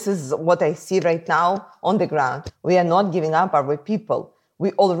least this is what I see right now on the ground. We are not giving up our people.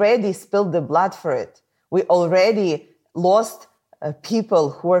 We already spilled the blood for it. We already lost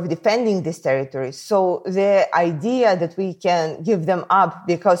people who are defending these territories. So the idea that we can give them up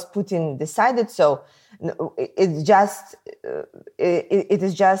because Putin decided so, it is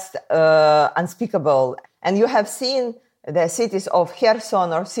just unspeakable. And you have seen the cities of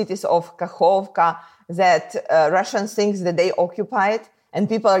Kherson or cities of Kakhovka that Russians think that they occupied, and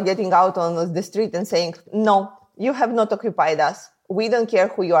people are getting out on the street and saying, no, you have not occupied us. We don't care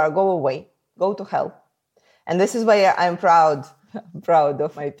who you are. Go away. Go to hell. And this is why I'm proud I'm proud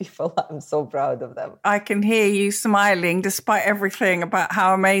of my people. I'm so proud of them. I can hear you smiling despite everything about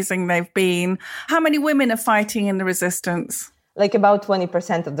how amazing they've been. How many women are fighting in the resistance? Like about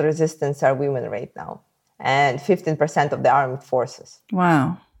 20% of the resistance are women right now, and 15% of the armed forces.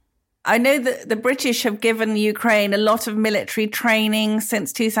 Wow. I know that the British have given Ukraine a lot of military training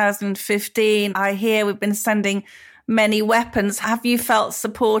since 2015. I hear we've been sending many weapons. Have you felt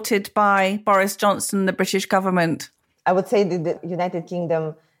supported by Boris Johnson and the British government? I would say that the United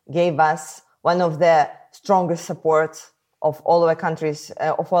Kingdom gave us one of the strongest supports of all our countries,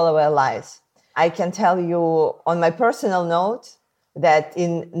 of all our allies. I can tell you on my personal note that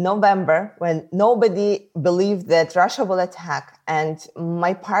in November, when nobody believed that Russia will attack, and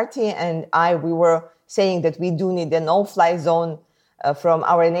my party and I, we were saying that we do need a no-fly zone from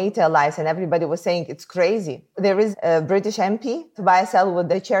our NATO allies, and everybody was saying it's crazy. There is a British MP, Tobias Ellwood,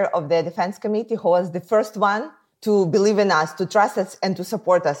 the chair of the Defense Committee, who was the first one to believe in us, to trust us, and to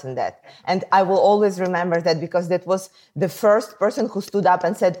support us in that. And I will always remember that, because that was the first person who stood up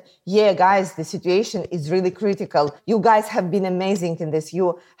and said, yeah, guys, the situation is really critical. You guys have been amazing in this.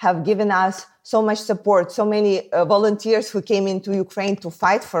 You have given us so much support, so many volunteers who came into Ukraine to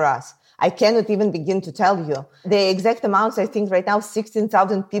fight for us. I cannot even begin to tell you. The exact amounts, I think right now,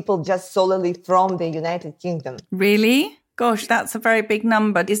 16,000 people just solely from the United Kingdom. Really? Gosh, that's a very big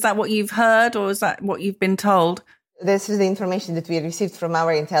number. Is that what you've heard, or is that what you've been told? This is the information that we received from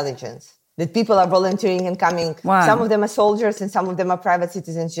our intelligence, that people are volunteering and coming. Wow. Some of them are soldiers and some of them are private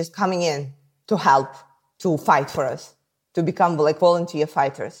citizens just coming in to help, to fight for us, to become like volunteer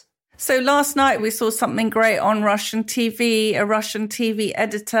fighters. So last night we saw something great on Russian TV. A Russian TV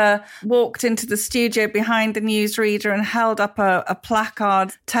editor walked into the studio behind the newsreader and held up a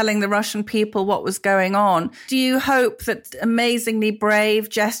placard telling the Russian people what was going on. Do you hope that amazingly brave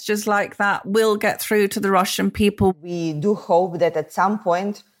gestures like that will get through to the Russian people? We do hope that at some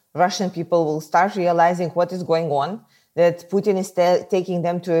point Russian people will start realizing what is going on, that Putin is taking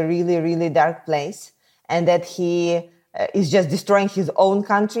them to a really, really dark place, and that he is just destroying his own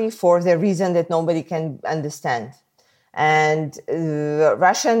country for the reason that nobody can understand. And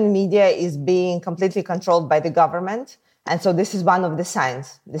Russian media is being completely controlled by the government. And so this is one of the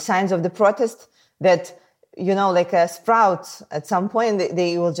signs of the protest that, you know, like a sprout, at some point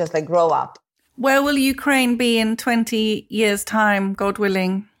they will just like grow up. Where will Ukraine be in 20 years' time, God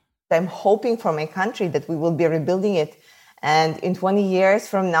willing? I'm hoping for my country that we will be rebuilding it. And in 20 years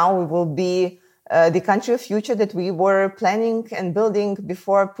from now, we will be the country of future that we were planning and building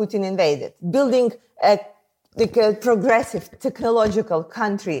before Putin invaded. Building a progressive, technological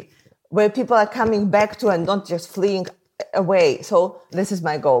country where people are coming back to and not just fleeing away. So this is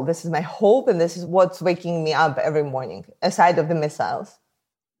my goal. This is my hope. And this is what's waking me up every morning, aside of the missiles.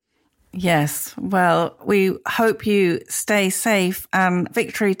 Yes. Well, we hope you stay safe, and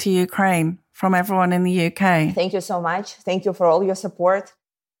victory to Ukraine from everyone in the UK. Thank you so much. Thank you for all your support.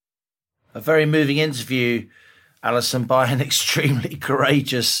 A very moving interview, Alison, by an extremely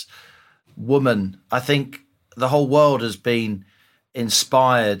courageous woman. I think the whole world has been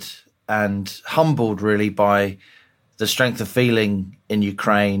inspired and humbled, really, by the strength of feeling in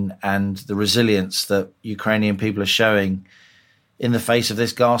Ukraine and the resilience that Ukrainian people are showing in the face of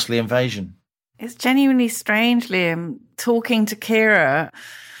this ghastly invasion. It's genuinely strange, Liam, talking to Kira.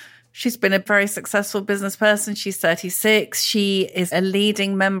 She's been a very successful business person. She's 36. She is a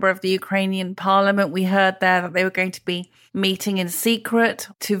leading member of the Ukrainian parliament. We heard there that they were going to be meeting in secret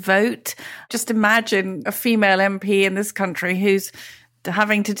to vote. Just imagine a female MP in this country who's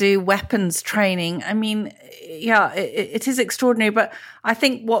having to do weapons training. I mean, yeah, it is extraordinary. But I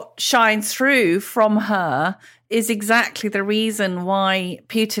think what shines through from her is exactly the reason why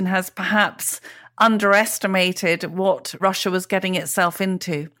Putin has perhaps underestimated what Russia was getting itself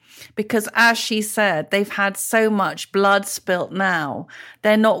into. Because as she said, they've had so much blood spilt now,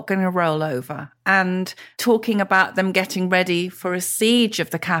 they're not going to roll over. And talking about them getting ready for a siege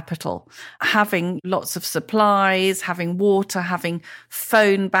of the capital, having lots of supplies, having water, having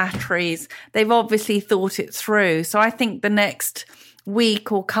phone batteries, they've obviously thought it through. So I think the next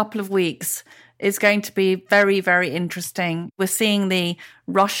week or couple of weeks is going to be very, very interesting. We're seeing the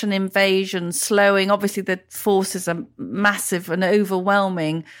Russian invasion slowing. Obviously, the forces are massive and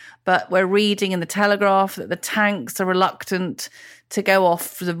overwhelming, but we're reading in the Telegraph that the tanks are reluctant to go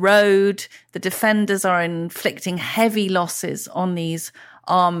off the road. The defenders are inflicting heavy losses on these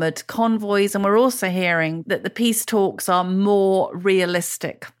armoured convoys. And we're also hearing that the peace talks are more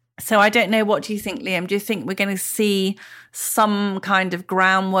realistic. So I don't know, what do you think, Liam? Do you think we're going to see some kind of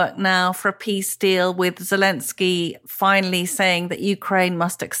groundwork now for a peace deal, with Zelensky finally saying that Ukraine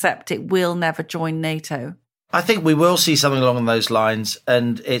must accept it will never join NATO? I think we will see something along those lines,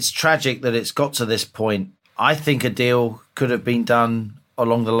 and it's tragic that it's got to this point. I think a deal could have been done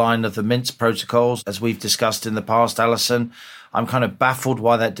along the line of the Minsk protocols, as we've discussed in the past, Alison. I'm kind of baffled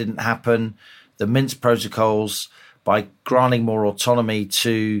why that didn't happen. The Minsk protocols, by granting more autonomy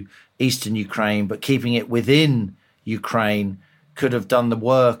to eastern Ukraine, but keeping it within Ukraine, could have done the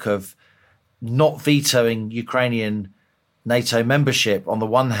work of not vetoing Ukrainian NATO membership on the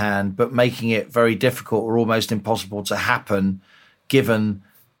one hand, but making it very difficult or almost impossible to happen given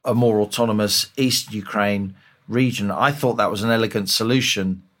a more autonomous East Ukraine region. I thought that was an elegant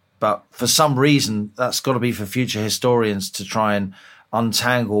solution, but for some reason, that's got to be for future historians to try and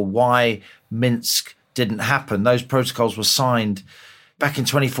untangle why Minsk didn't happen. Those protocols were signed back in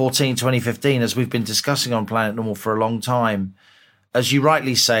 2014, 2015, as we've been discussing on Planet Normal for a long time. As you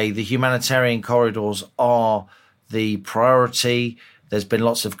rightly say, the humanitarian corridors are the priority. There's been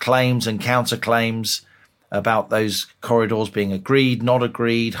lots of claims and counterclaims about those corridors being agreed, not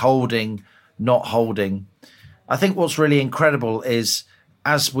agreed, holding, not holding. I think what's really incredible is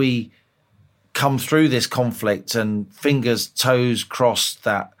as we come through this conflict, and fingers, toes crossed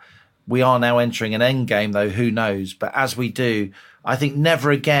that we are now entering an end game, though who knows. But as we do, I think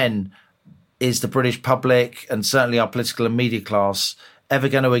never again is the British public, and certainly our political and media class, ever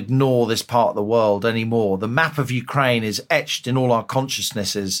going to ignore this part of the world anymore. The map of Ukraine is etched in all our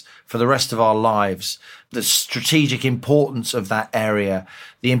consciousnesses for the rest of our lives. The strategic importance of that area,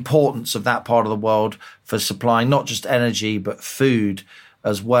 the importance of that part of the world for supplying not just energy, but food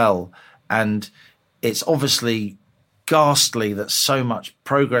as well. And it's obviously ghastly that so much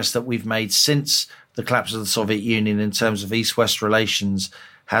progress that we've made since the collapse of the Soviet Union in terms of East-West relations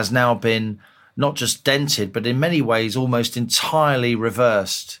has now been not just dented, but in many ways almost entirely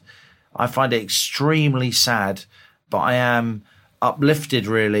reversed. I find it extremely sad, but I am uplifted,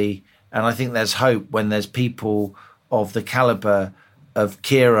 really. And I think there's hope when there's people of the caliber of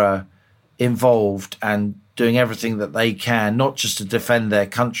Kira involved and doing everything that they can, not just to defend their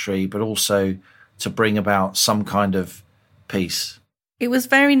country, but also to bring about some kind of peace. It was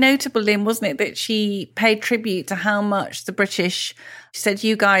very notable, Lynn, wasn't it, that she paid tribute to how much the British, she said,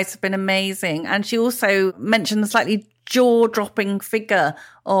 you guys have been amazing. And she also mentioned the slightly jaw-dropping figure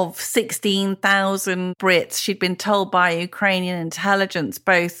of 16,000 Brits she'd been told by Ukrainian intelligence,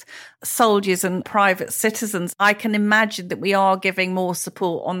 both soldiers and private citizens. I can imagine that we are giving more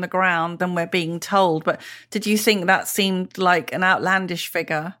support on the ground than we're being told. But did you think that seemed like an outlandish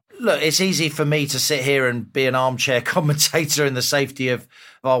figure? Look, it's easy for me to sit here and be an armchair commentator in the safety of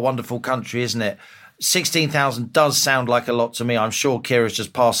our wonderful country, isn't it? 16,000 does sound like a lot to me. I'm sure Kira's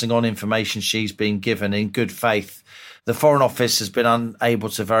just passing on information she's been given in good faith. The Foreign Office has been unable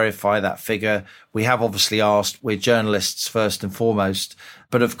to verify that figure. We have obviously asked. We're journalists first and foremost.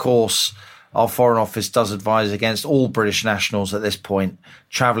 But of course, our Foreign Office does advise against all British nationals at this point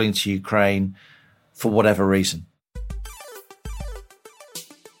travelling to Ukraine for whatever reason.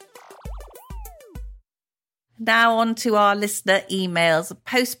 Now on to our listener emails.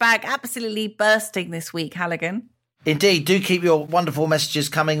 Postbag absolutely bursting this week, Halligan. Indeed, do keep your wonderful messages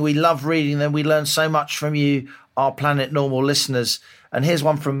coming. We love reading them. We learn so much from you, our Planet Normal listeners. And here's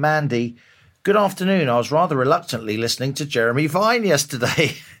one from Mandy. Good afternoon. I was rather reluctantly listening to Jeremy Vine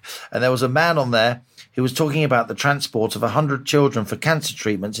yesterday. And there was a man on there who was talking about the transport of 100 children for cancer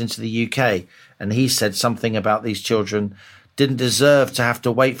treatments into the UK. And he said something about these children didn't deserve to have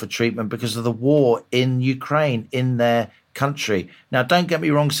to wait for treatment because of the war in Ukraine, in their country. Now, don't get me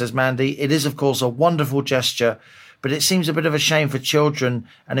wrong, says Mandy. It is, of course, a wonderful gesture, but it seems a bit of a shame for children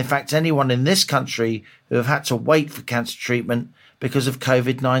and, in fact, anyone in this country who have had to wait for cancer treatment because of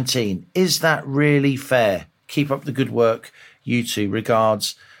COVID-19. Is that really fair? Keep up the good work, you two.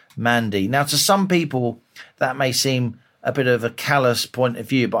 Regards, Mandy. Now, to some people, that may seem a bit of a callous point of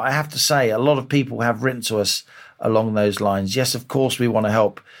view, but I have to say a lot of people have written to us along those lines. Yes, of course, we want to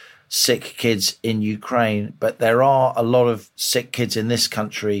help sick kids in Ukraine, but there are a lot of sick kids in this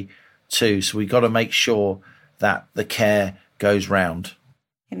country too. So we've got to make sure that the care goes round.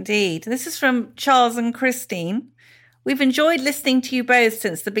 Indeed. This is from Charles and Christine. We've enjoyed listening to you both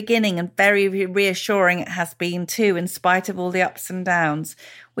since the beginning, and very reassuring it has been too, in spite of all the ups and downs.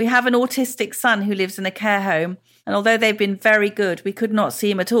 We have an autistic son who lives in a care home, and although they've been very good, we could not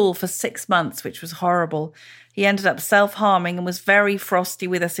see him at all for 6 months, which was horrible. He ended up self-harming and was very frosty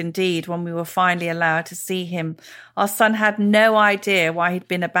with us indeed when we were finally allowed to see him. Our son had no idea why he'd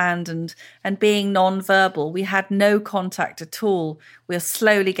been abandoned, and being non-verbal, we had no contact at all. We're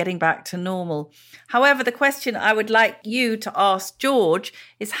slowly getting back to normal. However, the question I would like you to ask George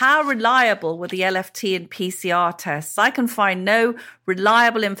is how reliable were the LFT and PCR tests? I can find no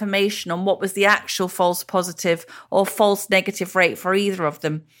reliable information on what was the actual false positive or false negative rate for either of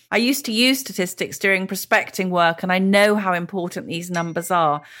them. I used to use statistics during prospecting work, and I know how important these numbers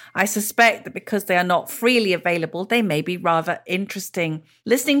are. I suspect that because they are not freely available, they may be rather interesting.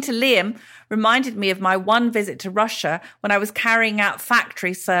 Listening to Liam reminded me of my one visit to Russia when I was carrying out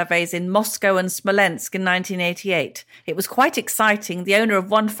factory surveys in Moscow and Smolensk in 1988. It was quite exciting. The owner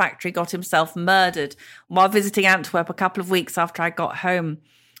of one factory got himself murdered while visiting Antwerp a couple of weeks after I got home.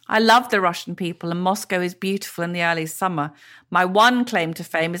 I love the Russian people, and Moscow is beautiful in the early summer. My one claim to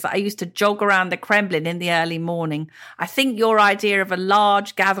fame is that I used to jog around the Kremlin in the early morning. I think your idea of a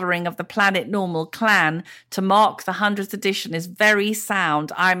large gathering of the Planet Normal clan to mark the 100th edition is very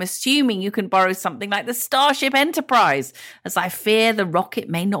sound. I'm assuming you can borrow something like the Starship Enterprise, as I fear the rocket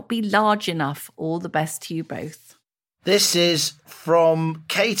may not be large enough. All the best to you both. This is from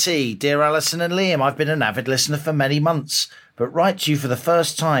Katie. Dear Alison and Liam, I've been an avid listener for many months, but write to you for the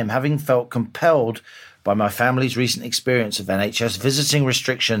first time, having felt compelled by my family's recent experience of NHS visiting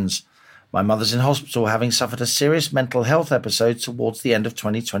restrictions. My mother's in hospital, having suffered a serious mental health episode towards the end of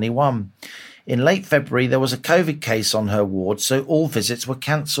 2021. In late February, there was a COVID case on her ward, so all visits were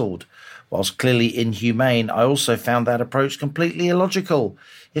cancelled. Whilst clearly inhumane, I also found that approach completely illogical.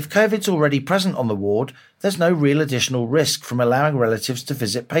 If COVID's already present on the ward, there's no real additional risk from allowing relatives to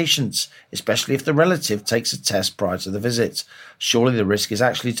visit patients, especially if the relative takes a test prior to the visit. Surely the risk is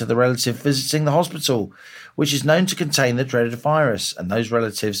actually to the relative visiting the hospital, which is known to contain the dreaded virus, and those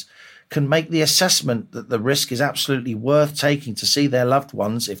relatives can make the assessment that the risk is absolutely worth taking to see their loved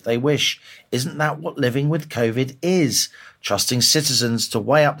ones if they wish. Isn't that what living with COVID is? Trusting citizens to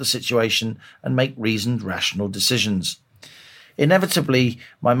weigh up the situation and make reasoned, rational decisions. Inevitably,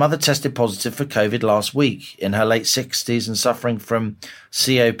 my mother tested positive for COVID last week, in her late 60s and suffering from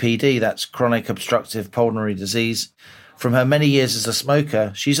COPD, that's chronic obstructive pulmonary disease. From her many years as a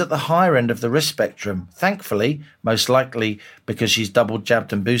smoker, she's at the higher end of the risk spectrum. Thankfully, most likely because she's double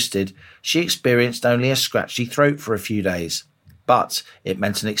jabbed and boosted, she experienced only a scratchy throat for a few days. But it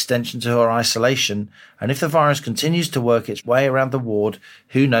meant an extension to her isolation, and if the virus continues to work its way around the ward,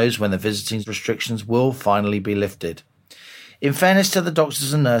 who knows when the visiting restrictions will finally be lifted. In fairness to the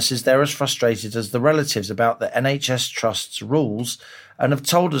doctors and nurses, they're as frustrated as the relatives about the NHS Trust's rules and have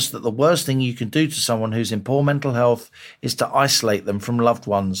told us that the worst thing you can do to someone who's in poor mental health is to isolate them from loved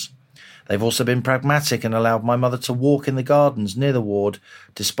ones. They've also been pragmatic and allowed my mother to walk in the gardens near the ward,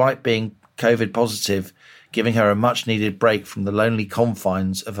 despite being COVID positive, giving her a much-needed break from the lonely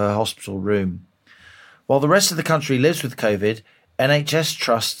confines of her hospital room. While the rest of the country lives with COVID, NHS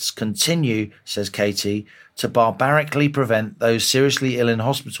trusts continue, says Katie, to barbarically prevent those seriously ill in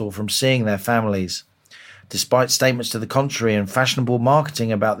hospital from seeing their families. Despite statements to the contrary and fashionable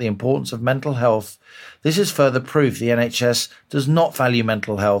marketing about the importance of mental health, this is further proof the NHS does not value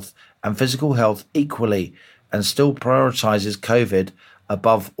mental health and physical health equally and still prioritises COVID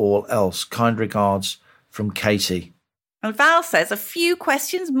above all else. Kind regards from Katie. And Val says a few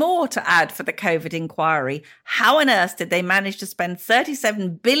questions more to add for the COVID inquiry. How on earth did they manage to spend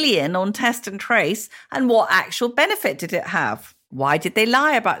 $37 billion on test and trace, and what actual benefit did it have? Why did they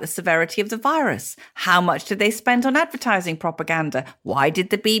lie about the severity of the virus? How much did they spend on advertising propaganda? Why did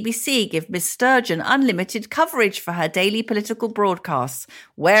the BBC give Miss Sturgeon unlimited coverage for her daily political broadcasts?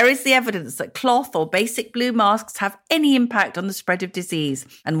 Where is the evidence that cloth or basic blue masks have any impact on the spread of disease?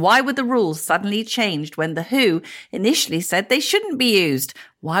 And why were the rules suddenly changed when the WHO initially said they shouldn't be used?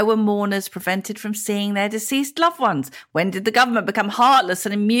 Why were mourners prevented from seeing their deceased loved ones? When did the government become heartless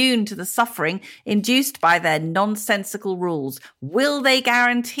and immune to the suffering induced by their nonsensical rules? Will they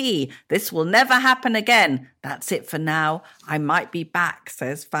guarantee this will never happen again? That's it for now. I might be back,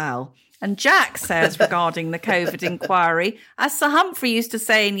 says Val. And Jack says regarding the COVID inquiry, as Sir Humphrey used to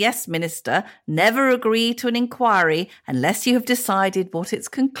say in Yes Minister, never agree to an inquiry unless you have decided what its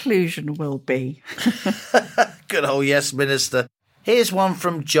conclusion will be. Good old Yes Minister. Here's one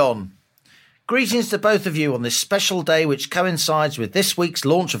from John. Greetings to both of you on this special day which coincides with this week's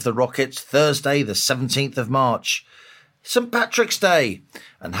launch of the rockets, Thursday the 17th of March. St Patrick's Day.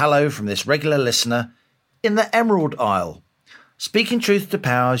 And hello from this regular listener in the Emerald Isle. Speaking truth to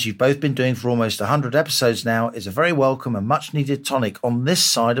power, as you've both been doing for almost 100 episodes now, is a very welcome and much needed tonic on this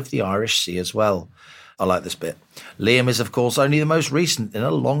side of the Irish Sea as well. I like this bit. Liam is, of course, only the most recent in a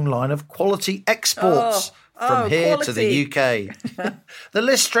long line of quality exports. from here quality. to the UK. The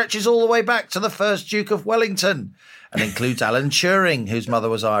list stretches all the way back to the first Duke of Wellington and includes Alan Turing, whose mother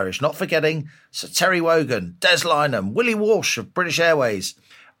was Irish, not forgetting Sir Terry Wogan, Des Lynam, Willie Walsh of British Airways,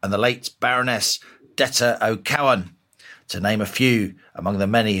 and the late Baroness Detta O'Cowan, to name a few among the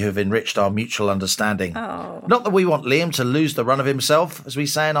many who have enriched our mutual understanding. Oh. Not that we want Liam to lose the run of himself, as we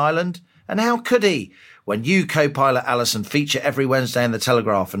say in Ireland, and how could he, when you, co-pilot Alison, feature every Wednesday in The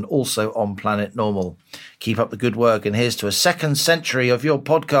Telegraph and also on Planet Normal. Keep up the good work, and here's to a second century of your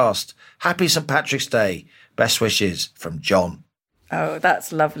podcast. Happy St. Patrick's Day. Best wishes from John. Oh,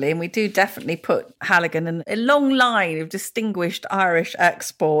 that's lovely. And we do definitely put Halligan in a long line of distinguished Irish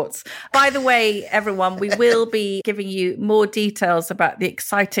exports. By the way, everyone, we will be giving you more details about the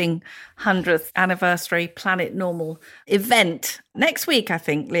exciting 100th anniversary Planet Normal event next week, I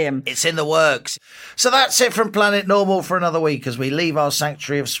think, Liam. It's in the works. So that's it from Planet Normal for another week as we leave our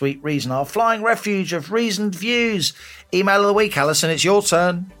sanctuary of sweet reason, our flying refuge of reasoned views. Email of the week, Alison, it's your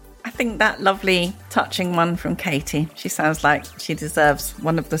turn. I think that lovely, touching one from Katie. She sounds like she deserves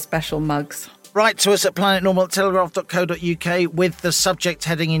one of the special mugs. Write to us at planetnormal@telegraph.co.uk with the subject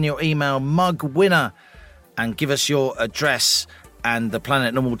heading in your email, mug winner, and give us your address, and the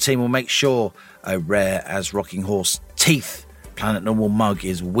Planet Normal team will make sure a rare as rocking horse teeth Planet Normal mug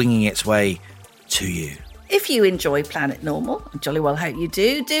is winging its way to you. If you enjoy Planet Normal, I jolly well hope you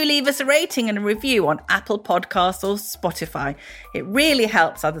do leave us a rating and a review on Apple Podcasts or Spotify. It really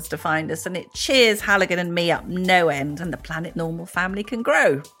helps others to find us, and it cheers Halligan and me up no end, and the Planet Normal family can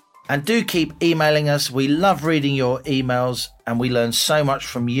grow. And do keep emailing us. We love reading your emails, and we learn so much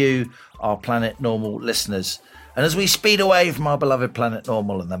from you, our Planet Normal listeners. And as we speed away from our beloved Planet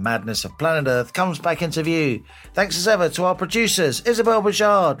Normal and the madness of planet Earth comes back into view, thanks as ever to our producers, Isabel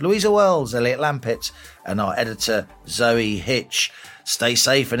Bouchard, Louisa Wells, Elliot Lampitt, and our editor, Zoe Hitch. Stay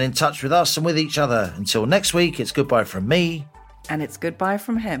safe and in touch with us and with each other. Until next week, it's goodbye from me. And it's goodbye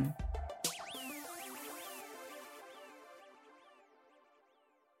from him.